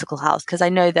after our physical health? Because I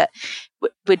know that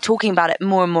we're talking about it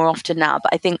more and more often now,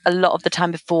 but I think a lot of the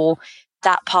time before,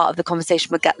 that part of the conversation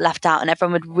would get left out and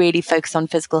everyone would really focus on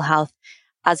physical health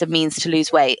as a means to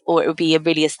lose weight, or it would be a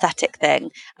really aesthetic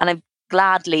thing. And I'm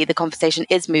gladly the conversation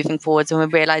is moving forwards and we're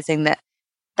realizing that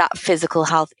physical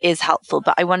health is helpful.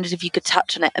 But I wondered if you could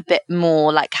touch on it a bit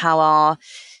more, how our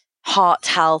heart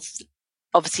health,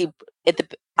 obviously,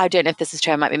 I don't know if this is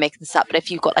true, I might be making this up, but if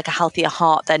you've got a healthier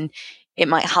heart, then it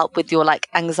might help with your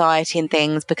anxiety and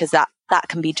things, because that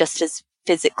can be just as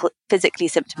physically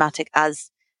symptomatic as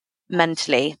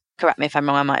mentally. Correct me if I'm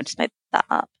wrong, I might have just made that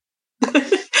up.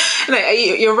 No,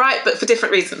 you're right, but for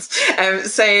different reasons.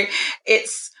 So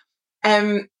it's,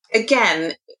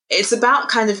 again, it's about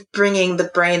kind of bringing the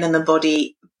brain and the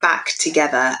body back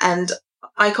together. And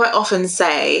I quite often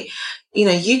say,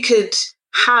 you could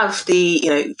have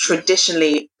the,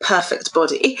 traditionally perfect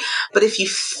body, but if you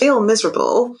feel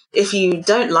miserable, if you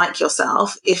don't like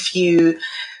yourself, if you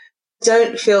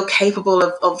don't feel capable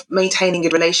of maintaining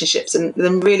good relationships, and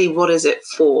then really what is it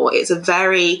for? It's a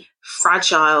very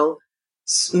fragile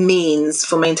means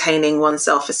for maintaining one's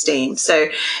self-esteem. So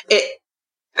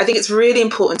I think it's really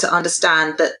important to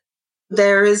understand that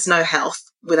there is no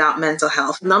health without mental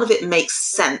health. None of it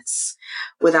makes sense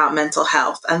without mental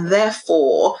health. And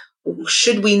therefore,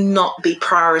 should we not be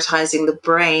prioritizing the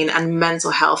brain and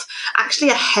mental health actually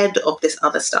ahead of this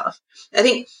other stuff? I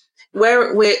think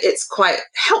where it's quite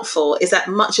helpful is that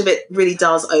much of it really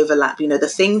does overlap. The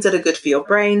things that are good for your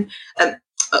brain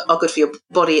are good for your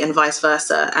body and vice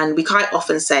versa. And we quite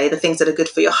often say the things that are good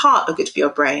for your heart are good for your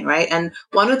brain, right? And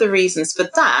one of the reasons for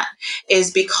that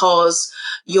is because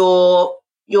your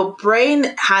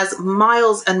brain has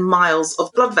miles and miles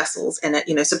of blood vessels in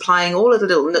it, supplying all of the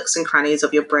little nooks and crannies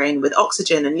of your brain with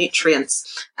oxygen and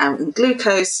nutrients and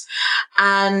glucose.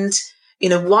 And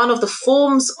one of the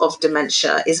forms of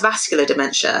dementia is vascular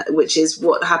dementia, which is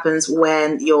what happens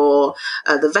when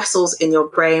the vessels in your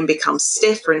brain become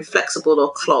stiff or inflexible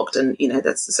or clogged. And,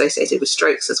 that's associated with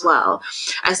strokes as well.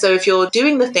 And so if you're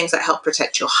doing the things that help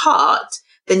protect your heart,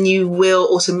 then you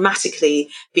will automatically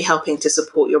be helping to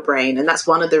support your brain. And that's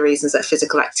one of the reasons that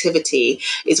physical activity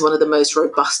is one of the most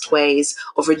robust ways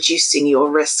of reducing your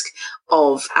risk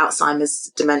of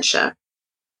Alzheimer's dementia.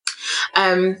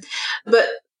 But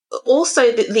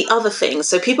also the other thing,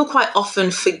 so people quite often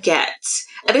forget.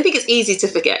 I don't think it's easy to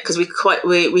forget because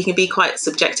we can be quite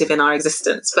subjective in our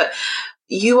existence, but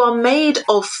you are made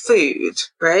of food,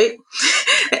 right?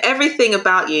 Everything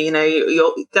about you,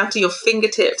 you're down to your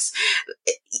fingertips,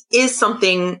 is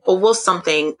something or was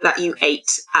something that you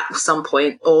ate at some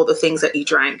point, or the things that you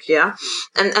drank. Yeah.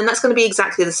 And that's going to be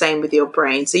exactly the same with your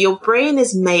brain. So your brain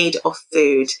is made of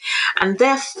food, and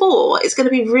therefore it's going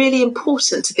to be really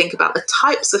important to think about the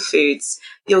types of foods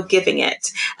you're giving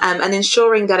it, and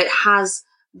ensuring that it has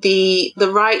the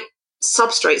right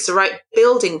substrates, the right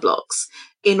building blocks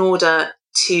in order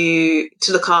to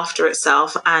look after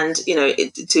itself, and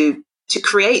to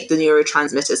create the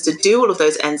neurotransmitters, to do all of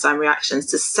those enzyme reactions,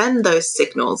 to send those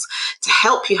signals to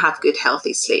help you have good,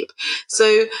 healthy sleep.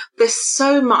 So there's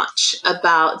so much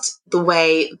about the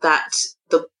way that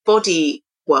the body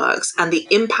works and the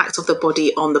impact of the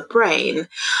body on the brain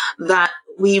that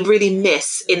we really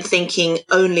miss in thinking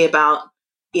only about,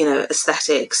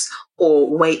 aesthetics or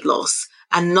weight loss,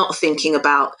 and not thinking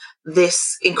about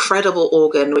this incredible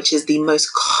organ, which is the most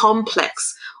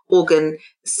complex organ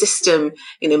system,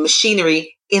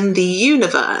 machinery in the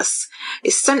universe,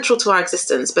 is central to our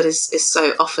existence, but is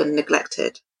so often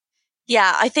neglected.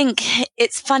 Yeah, I think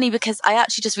it's funny because I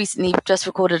actually just recently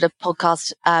recorded a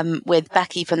podcast with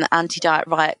Becky from the Anti-Diet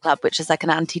Riot Club, which is like an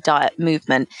anti-diet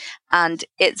movement. And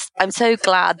I'm so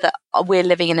glad that we're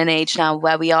living in an age now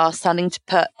where we are starting to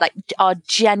put like our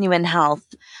genuine health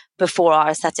before our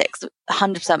aesthetics.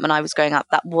 100% when I was growing up,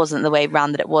 that wasn't the way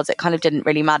around that it was. It kind of didn't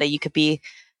really matter. You could be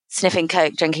sniffing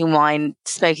coke, drinking wine,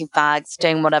 smoking fags,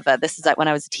 doing whatever. This is like when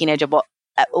I was a teenager, what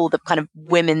all the kind of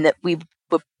women that we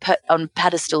were put on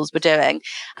pedestals were doing.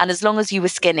 And as long as you were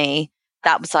skinny,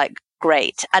 that was like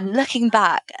great. And looking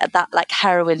back at that like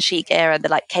heroin chic era, the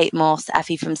like Kate Moss,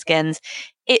 Effie from Skins,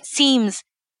 it seems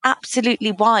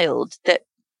absolutely wild that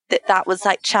was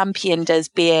like championed as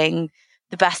being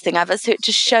the best thing ever. So it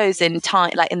just shows in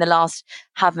time, like in the last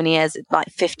how many years, like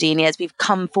 15 years, we've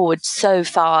come forward so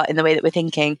far in the way that we're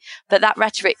thinking. But that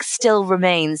rhetoric still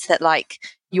remains that like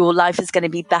your life is going to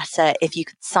be better if you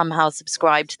could somehow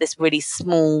subscribe to this really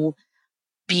small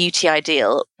beauty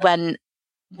ideal, when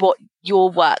what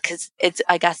your work is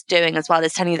I guess doing as well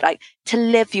is telling you like to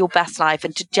live your best life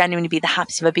and to genuinely be the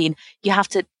happiest you've ever been, you have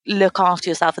to look after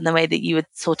yourself in the way that you would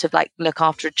sort of like look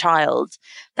after a child,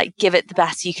 like give it the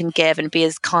best you can give and be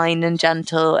as kind and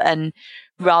gentle, and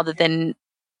rather than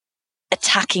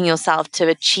attacking yourself to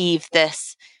achieve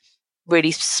this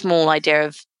really small idea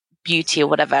of beauty or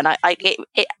whatever. And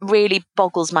it really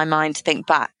boggles my mind to think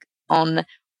back on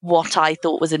what I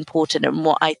thought was important and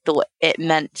what I thought it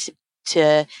meant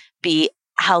to be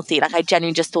healthy. Like I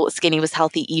genuinely just thought skinny was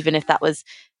healthy, even if that was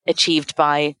achieved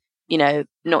by,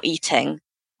 not eating.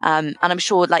 And I'm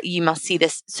sure like you must see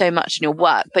this so much in your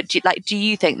work, but do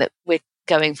you think that we're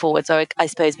going forwards, or I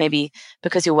suppose maybe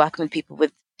because you're working with people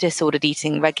with disordered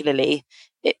eating regularly,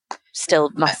 it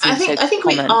still must seem I think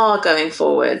common. We are going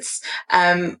forwards.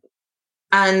 And,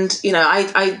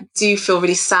 I do feel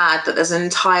really sad that there's an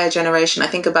entire generation. I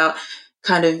think about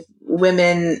kind of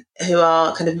women who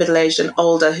are kind of middle-aged and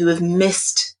older who have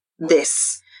missed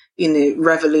this,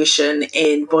 revolution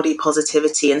in body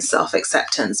positivity and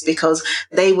self-acceptance, because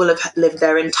they will have lived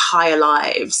their entire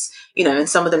lives, and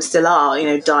some of them still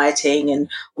are, dieting and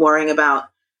worrying about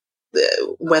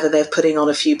whether they're putting on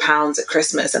a few pounds at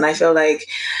Christmas. And I feel like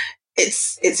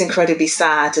it's incredibly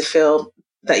sad to feel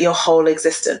that your whole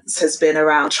existence has been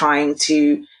around trying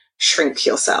to shrink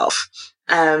yourself.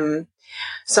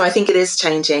 So I think it is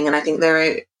changing, and I think there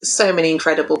are so many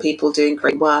incredible people doing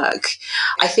great work.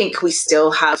 I think we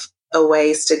still have a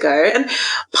ways to go. And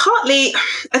partly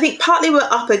we're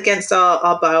up against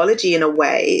our biology in a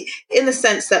way, in the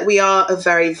sense that we are a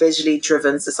very visually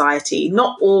driven society.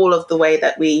 Not all of the way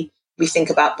that we think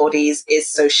about bodies is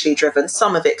socially driven.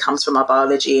 Some of it comes from our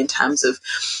biology in terms of,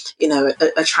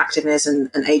 attractiveness and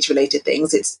age-related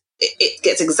things. It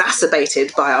gets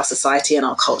exacerbated by our society and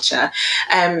our culture.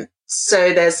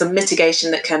 So there's some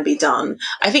mitigation that can be done.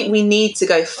 I think we need to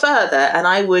go further, and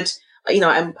I would,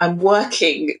 I'm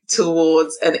working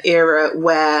towards an era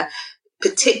where,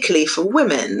 particularly for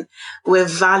women, we're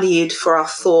valued for our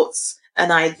thoughts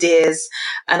and ideas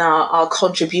and our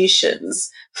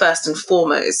contributions first and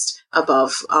foremost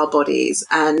above our bodies.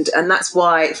 And that's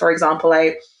why, for example,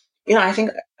 I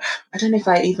think, I don't know if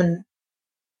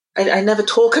I never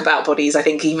talk about bodies, I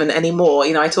think, even anymore.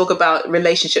 I talk about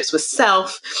relationships with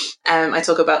self, I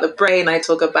talk about the brain, I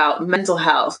talk about mental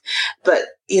health. But,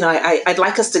 I'd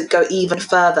like us to go even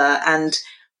further and,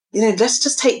 let's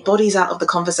just take bodies out of the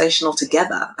conversation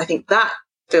altogether. I think that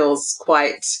feels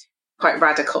quite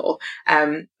radical.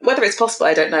 Whether it's possible,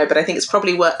 I don't know, but I think it's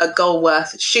probably a goal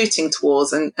worth shooting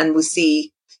towards, and we'll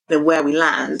see where we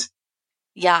land.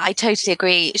 Yeah, I totally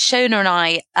agree. Shona and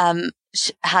I,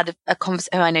 had a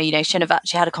conversation. I know, Shin have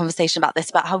actually had a conversation about this,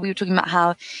 about how we were talking about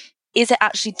how is it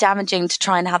actually damaging to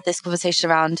try and have this conversation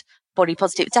around body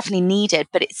positive? It's definitely needed,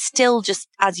 but it's still just,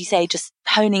 as you say, just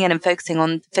honing in and focusing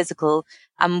on physical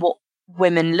and what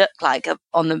women look like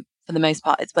for the most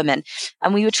part, it's women.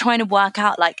 And we were trying to work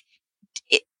out, like,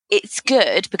 it's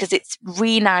good because it's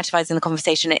re-narrativizing the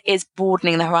conversation. It is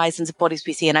broadening the horizons of bodies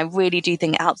we see. And I really do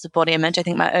think it helps with body image. I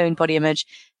think my own body image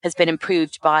has been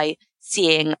improved by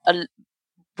seeing a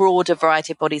broader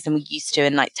variety of bodies than we used to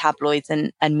in like tabloids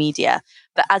and media.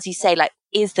 But as you say, like,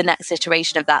 is the next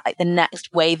iteration of that, like the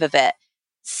next wave of it,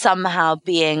 somehow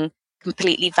being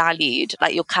completely valued,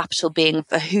 like your capital being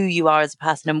for who you are as a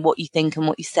person and what you think and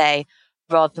what you say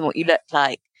rather than what you look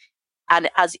like. And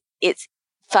as it's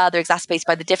further exacerbated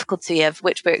by the difficulty of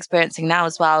which we're experiencing now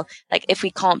as well, like if we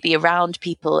can't be around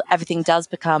people, everything does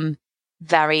become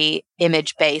very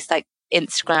image based, like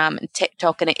Instagram and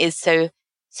TikTok, and it is so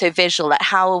visual. Like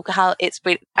how it's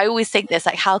really, I always think this,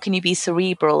 like, how can you be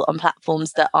cerebral on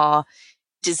platforms that are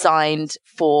designed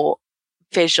for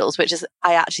visuals, which is,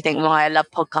 I actually think, why I love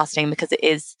podcasting, because it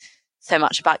is so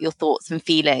much about your thoughts and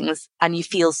feelings. And you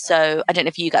feel so, I don't know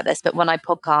if you get this, but when I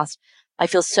podcast, I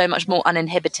feel so much more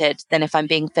uninhibited than if I'm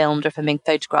being filmed or if I'm being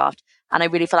photographed. And I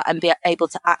really feel like I'm able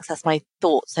to access my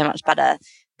thoughts so much better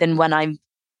than when I'm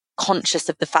conscious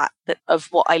of the fact that of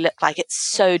what I look like. It's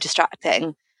so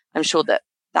distracting. I'm sure that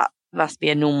must be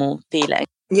a normal feeling.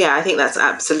 Yeah, I think that's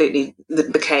absolutely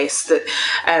the case,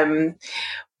 that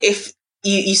if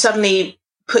you suddenly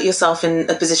put yourself in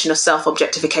a position of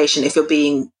self-objectification, if you're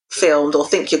being filmed or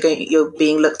think you're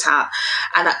being looked at,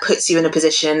 and that puts you in a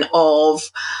position of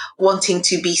wanting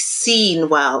to be seen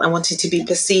well and wanting to be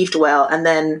perceived well, and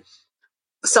then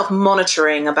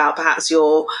self-monitoring about perhaps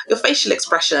your facial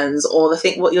expressions or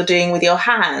what you're doing with your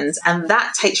hands, and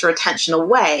that takes your attention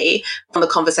away from the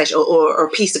conversation, or a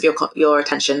piece of your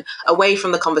attention away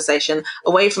from the conversation,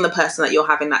 away from the person that you're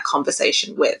having that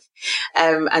conversation with.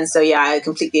 And so, yeah, I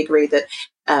completely agree that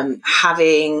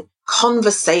having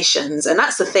conversations, and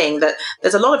that's the thing, that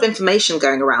there's a lot of information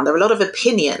going around, there are a lot of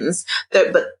opinions,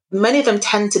 but many of them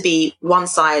tend to be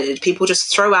one-sided. People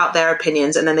just throw out their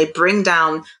opinions and then they bring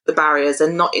down the barriers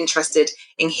and not interested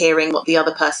in hearing what the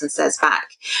other person says back.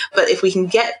 But if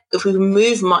we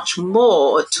move much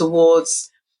more towards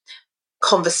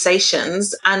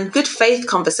conversations, and good faith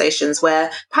conversations,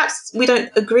 where perhaps we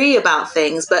don't agree about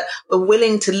things, but we're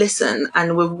willing to listen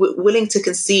and we're willing to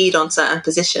concede on certain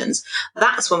positions,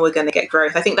 that's when we're going to get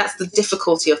growth. I think that's the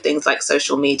difficulty of things like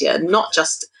social media, not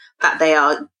just that they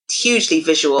are hugely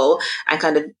visual and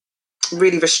kind of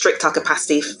really restrict our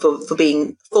capacity for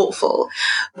being thoughtful,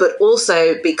 but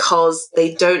also because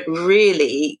they don't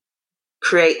really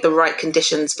create the right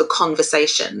conditions for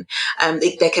conversation.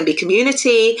 There can be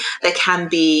community, there can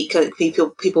be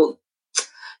people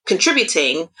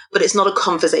contributing, but it's not a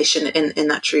conversation in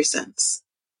that true sense.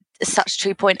 Such a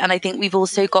true point. And I think we've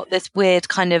also got this weird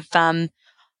kind of,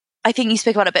 I think you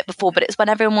spoke about it a bit before, but it's when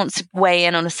everyone wants to weigh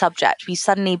in on a subject, we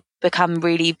suddenly become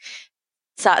really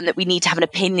certain that we need to have an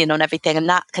opinion on everything. And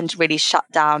that can really shut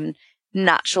down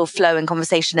natural flow in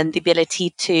conversation and the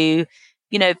ability to,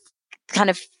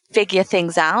 kind of figure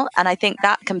things out. And I think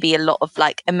that can be a lot of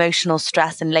like emotional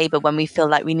stress and labor when we feel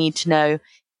like we need to know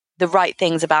the right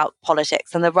things about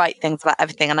politics and the right things about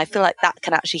everything. And I feel like that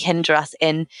can actually hinder us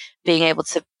in being able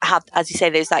to have, as you say,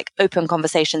 those like open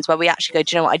conversations where we actually go,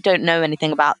 do you know what? I don't know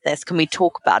anything about this. Can we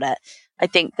talk about it? I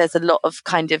think there's a lot of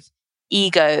kind of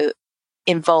ego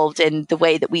involved in the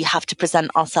way that we have to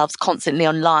present ourselves constantly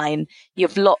online. You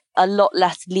have a lot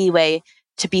less leeway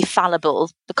to be fallible.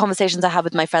 The conversations I have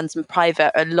with my friends in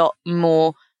private are a lot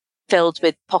more filled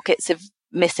with pockets of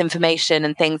misinformation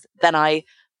and things than I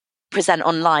present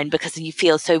online, because you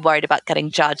feel so worried about getting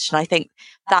judged. And I think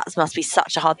that must be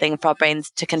such a hard thing for our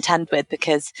brains to contend with,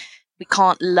 because we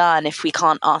can't learn if we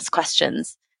can't ask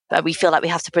questions. But we feel like we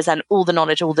have to present all the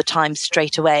knowledge all the time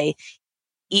straight away,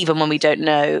 even when we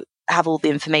don't have all the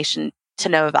information to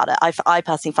know about it. I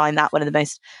personally find that one of the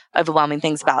most overwhelming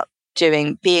things about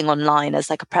being online, as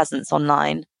like a presence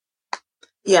online.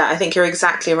 Yeah, I think you're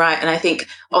exactly right. And I think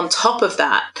on top of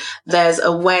that, there's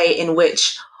a way in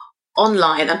which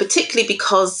online, and particularly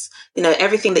because,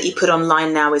 everything that you put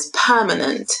online now is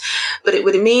permanent, but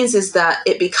what it means is that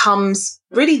it becomes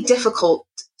really difficult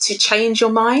to change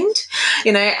your mind,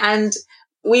 and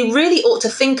we really ought to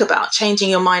think about changing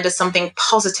your mind as something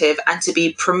positive and to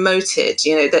be promoted,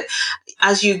 that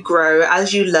as you grow,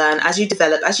 as you learn, as you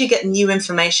develop, as you get new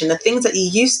information, the things that you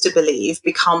used to believe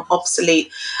become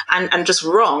obsolete and just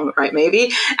wrong, right?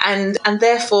 Maybe. And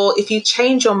therefore, if you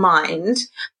change your mind,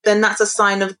 then that's a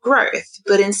sign of growth.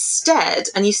 But instead,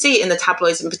 and you see it in the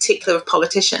tabloids in particular of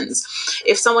politicians,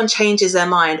 if someone changes their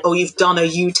mind, oh, you've done a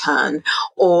U-turn,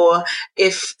 or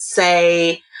if,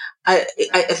 say, I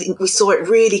think we saw it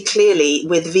really clearly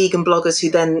with vegan bloggers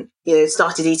who then,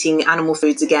 started eating animal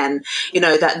foods again,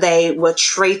 that they were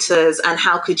traitors and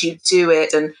how could you do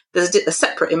it? And there's a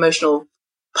separate emotional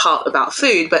part about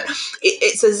food, but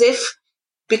it's as if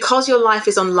because your life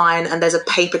is online and there's a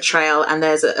paper trail and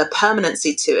there's a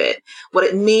permanency to it, what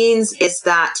it means is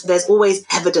that there's always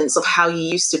evidence of how you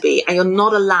used to be, and you're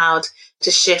not allowed to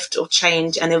shift or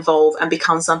change and evolve and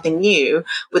become something new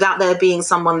without there being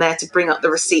someone there to bring up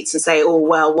the receipts and say, oh,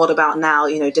 well, what about now?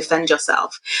 Defend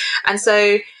yourself. And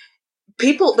so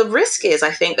the risk is,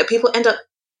 I think, that people end up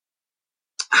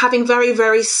having very,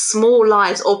 very small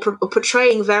lives or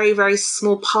portraying very, very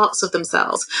small parts of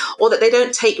themselves, or that they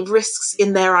don't take risks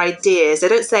in their ideas. They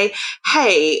don't say,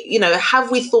 hey,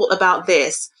 have we thought about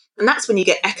this? And that's when you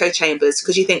get echo chambers,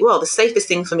 because you think, well, the safest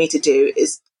thing for me to do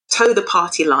is toe the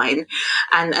party line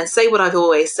and say what I've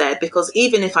always said, because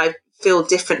even if I feel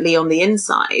differently on the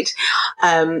inside,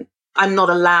 I'm not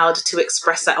allowed to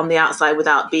express that on the outside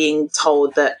without being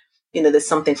told that there's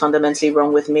something fundamentally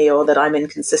wrong with me or that I'm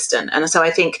inconsistent. And so I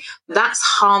think that's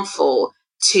harmful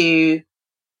to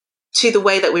the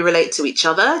way that we relate to each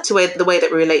other, to the way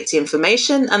that we relate to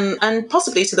information, and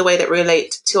possibly to the way that we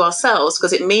relate to ourselves,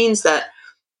 because it means that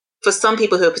for some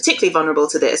people who are particularly vulnerable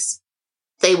to this,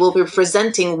 they will be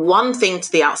presenting one thing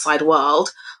to the outside world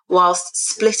whilst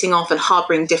splitting off and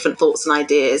harboring different thoughts and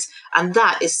ideas. And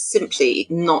that is simply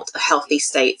not a healthy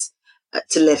state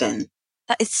to live in.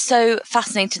 That is so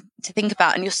fascinating to think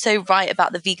about. And you're so right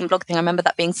about the vegan blog thing. I remember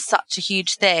that being such a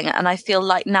huge thing. And I feel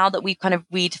like now that we've kind of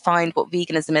redefined what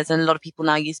veganism is, and a lot of people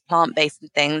now use plant-based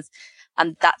and things,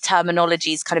 and that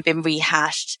terminology has kind of been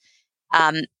rehashed,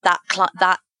 that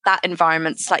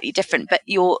environment's slightly different. But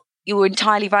you're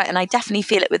entirely right. And I definitely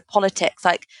feel it with politics.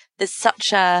 Like there's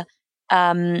such a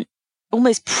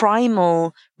almost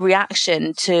primal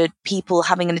reaction to people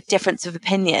having a difference of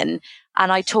opinion.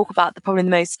 And I talk about probably the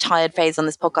most tired phase on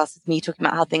this podcast is me talking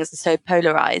about how things are so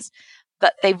polarized,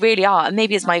 but they really are. And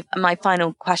maybe as my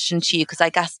final question to you, because I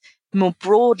guess more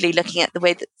broadly looking at the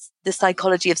way that the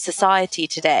psychology of society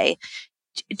today,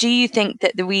 do you think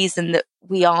that the reason that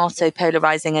we are so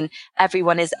polarizing and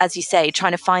everyone is, as you say,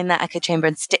 trying to find that echo chamber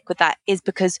and stick with that is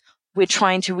because we're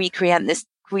trying to recreate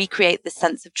this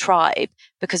sense of tribe,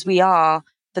 because we are,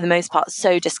 for the most part,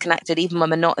 so disconnected, even when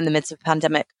we're not in the midst of a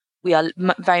pandemic. We are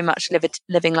very much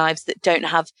living lives that don't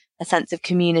have a sense of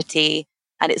community,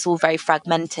 and it's all very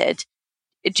fragmented.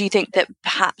 Do you think that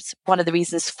perhaps one of the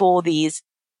reasons for these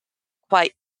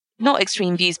quite not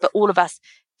extreme views, but all of us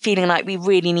feeling like we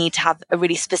really need to have a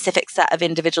really specific set of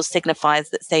individual signifiers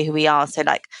that say who we are? So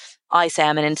like I say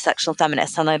I'm an intersectional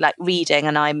feminist and I like reading,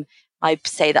 and I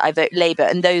say that I vote Labour,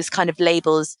 and those kind of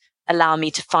labels allow me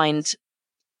to find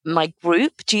my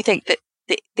group. Do you think that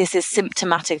this is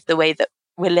symptomatic of the way that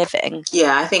we're living?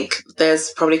 Yeah, I think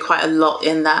there's probably quite a lot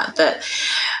in that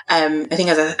I think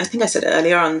I said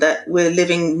earlier on that we're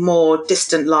living more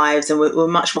distant lives and we're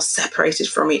much more separated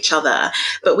from each other,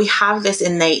 but we have this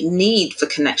innate need for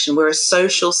connection. We're a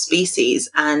social species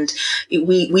and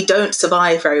we don't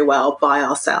survive very well by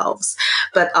ourselves,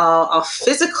 but our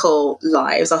physical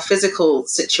lives, our physical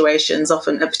situations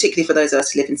often, particularly for those of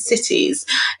us who live in cities,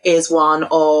 is one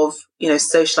of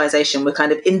socialization. We're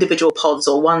kind of individual pods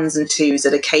or ones and twos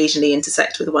that occasionally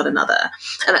intersect with one another.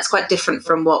 And that's quite different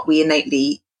from what we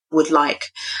innately would like,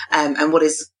 and what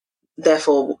is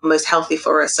therefore most healthy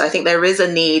for us. So I think there is a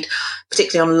need,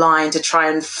 particularly online, to try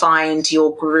and find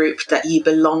your group that you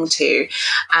belong to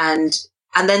and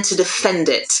then to defend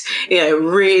it,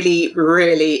 really,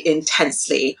 really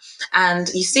intensely. And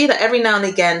you see that every now and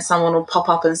again, someone will pop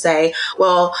up and say,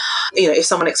 well, if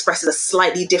someone expresses a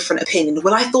slightly different opinion,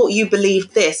 well, I thought you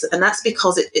believed this. And that's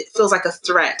because it feels like a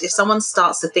threat. If someone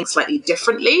starts to think slightly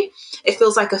differently, it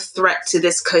feels like a threat to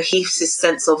this cohesive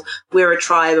sense of we're a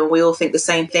tribe and we all think the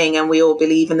same thing and we all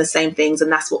believe in the same things.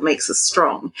 And that's what makes us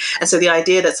strong. And so the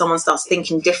idea that someone starts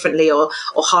thinking differently or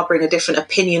harboring a different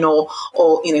opinion or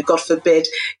God forbid,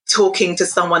 talking to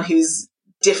someone who's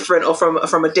different or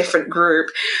from a different group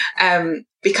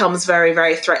becomes very,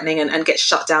 very threatening and gets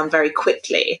shut down very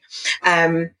quickly.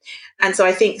 And so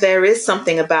I think there is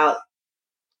something about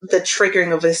the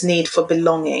triggering of this need for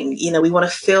belonging. We want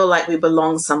to feel like we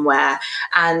belong somewhere.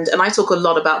 And I talk a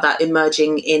lot about that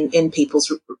emerging in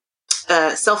people's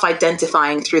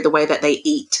self-identifying through the way that they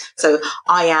eat. So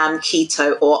I am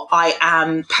keto, or I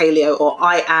am paleo, or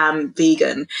I am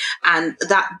vegan. And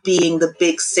that being the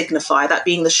big signifier, that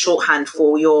being the shorthand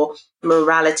for your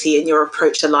morality and your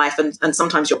approach to life, and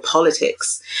sometimes your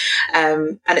politics.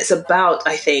 And it's about,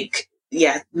 I think,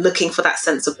 looking for that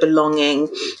sense of belonging,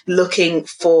 looking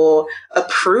for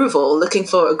approval, looking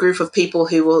for a group of people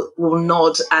who will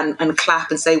nod and clap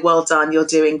and say, well done, you're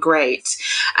doing great,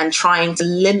 and trying to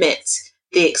limit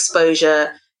the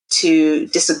exposure to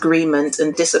disagreement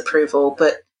and disapproval.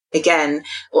 But again,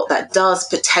 what that does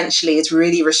potentially is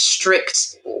really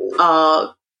restrict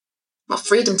our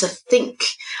freedom to think,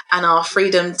 and our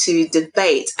freedom to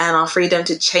debate, and our freedom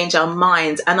to change our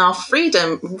minds, and our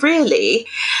freedom really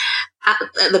at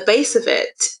the base of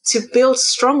it to build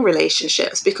strong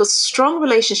relationships, because strong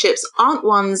relationships aren't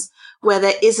ones where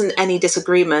there isn't any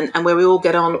disagreement and where we all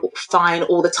get on fine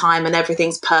all the time and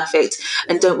everything's perfect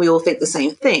and don't we all think the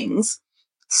same things.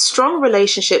 Strong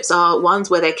relationships are ones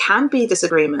where there can be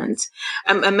disagreement,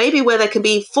 and maybe where there can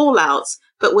be fallouts,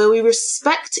 but where we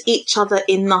respect each other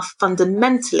enough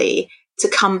fundamentally to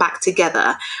come back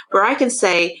together, where I can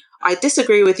say, I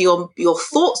disagree with your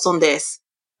thoughts on this,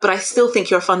 but I still think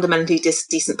you're a fundamentally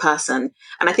decent person.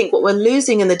 And I think what we're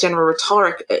losing in the general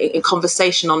rhetoric in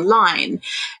conversation online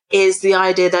is the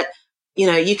idea that,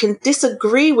 you can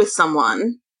disagree with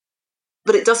someone,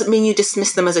 but it doesn't mean you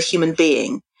dismiss them as a human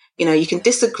being. You can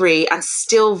disagree and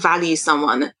still value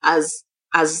someone as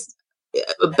a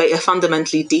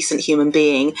fundamentally decent human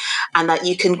being, and that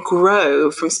you can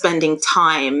grow from spending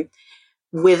time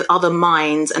with other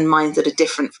minds and minds that are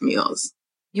different from yours.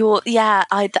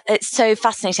 It's so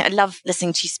fascinating. I love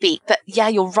listening to you speak. But yeah,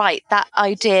 you're right. That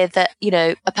idea that,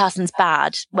 a person's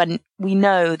bad when we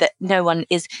know that no one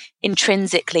is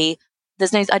intrinsically, I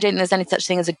don't think there's any such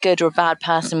thing as a good or a bad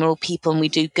person. We're all people and we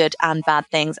do good and bad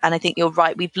things. And I think you're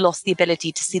right. We've lost the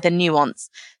ability to see the nuance.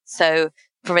 So,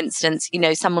 for instance,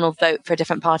 someone will vote for a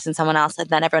different party than someone else and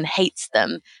then everyone hates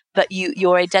them. But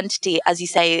your identity, as you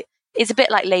say, is a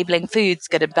bit like labeling foods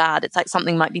good and bad. It's like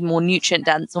something might be more nutrient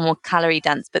dense or more calorie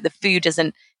dense, but the food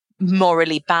isn't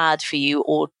morally bad for you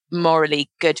or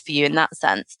morally good for you in that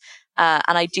sense.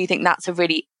 And I do think that's a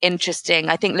really interesting,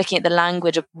 I think looking at the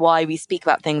language of why we speak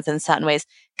about things in certain ways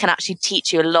can actually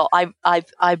teach you a lot. I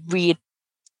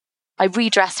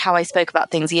redressed how I spoke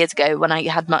about things years ago when I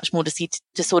had much more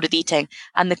disordered eating.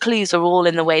 And the clues are all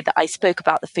in the way that I spoke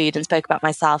about the food and spoke about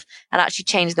myself, and actually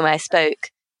changing the way I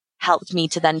spoke helped me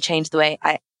to then change the way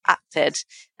I acted.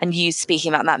 And you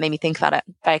speaking about that made me think about it.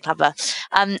 Very clever.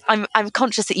 I'm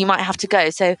conscious that you might have to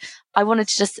go. So I wanted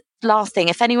to just, last thing,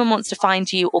 if anyone wants to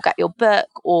find you or get your book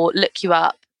or look you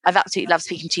up, I've absolutely loved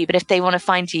speaking to you, but if they want to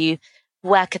find you,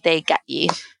 where could they get you?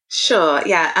 Sure,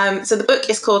 yeah. So the book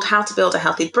is called How to Build a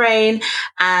Healthy Brain,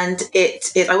 and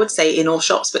it is, I would say, in all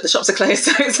shops, but the shops are closed,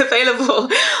 so it's available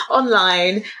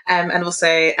online. And also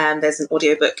there's an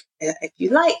audiobook if you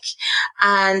like.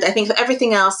 And I think for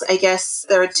everything else, I guess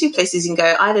there are two places you can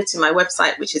go, either to my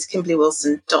website, which is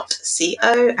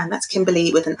kimberleywilson.co, and that's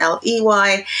Kimberley with an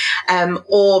L-E-Y,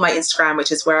 or my Instagram,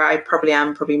 which is where I probably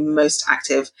am most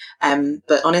active.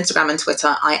 But on Instagram and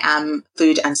Twitter, I am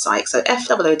Food and Psych, so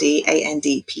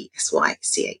FOODANDPSYCH.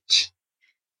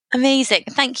 Amazing.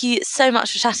 Thank you so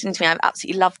much for chatting to me. I've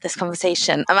absolutely loved this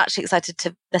conversation. I'm actually excited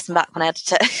to listen back when I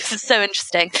edit it. It's so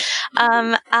interesting.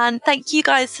 And thank you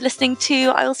guys for listening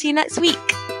too. I will see you next week.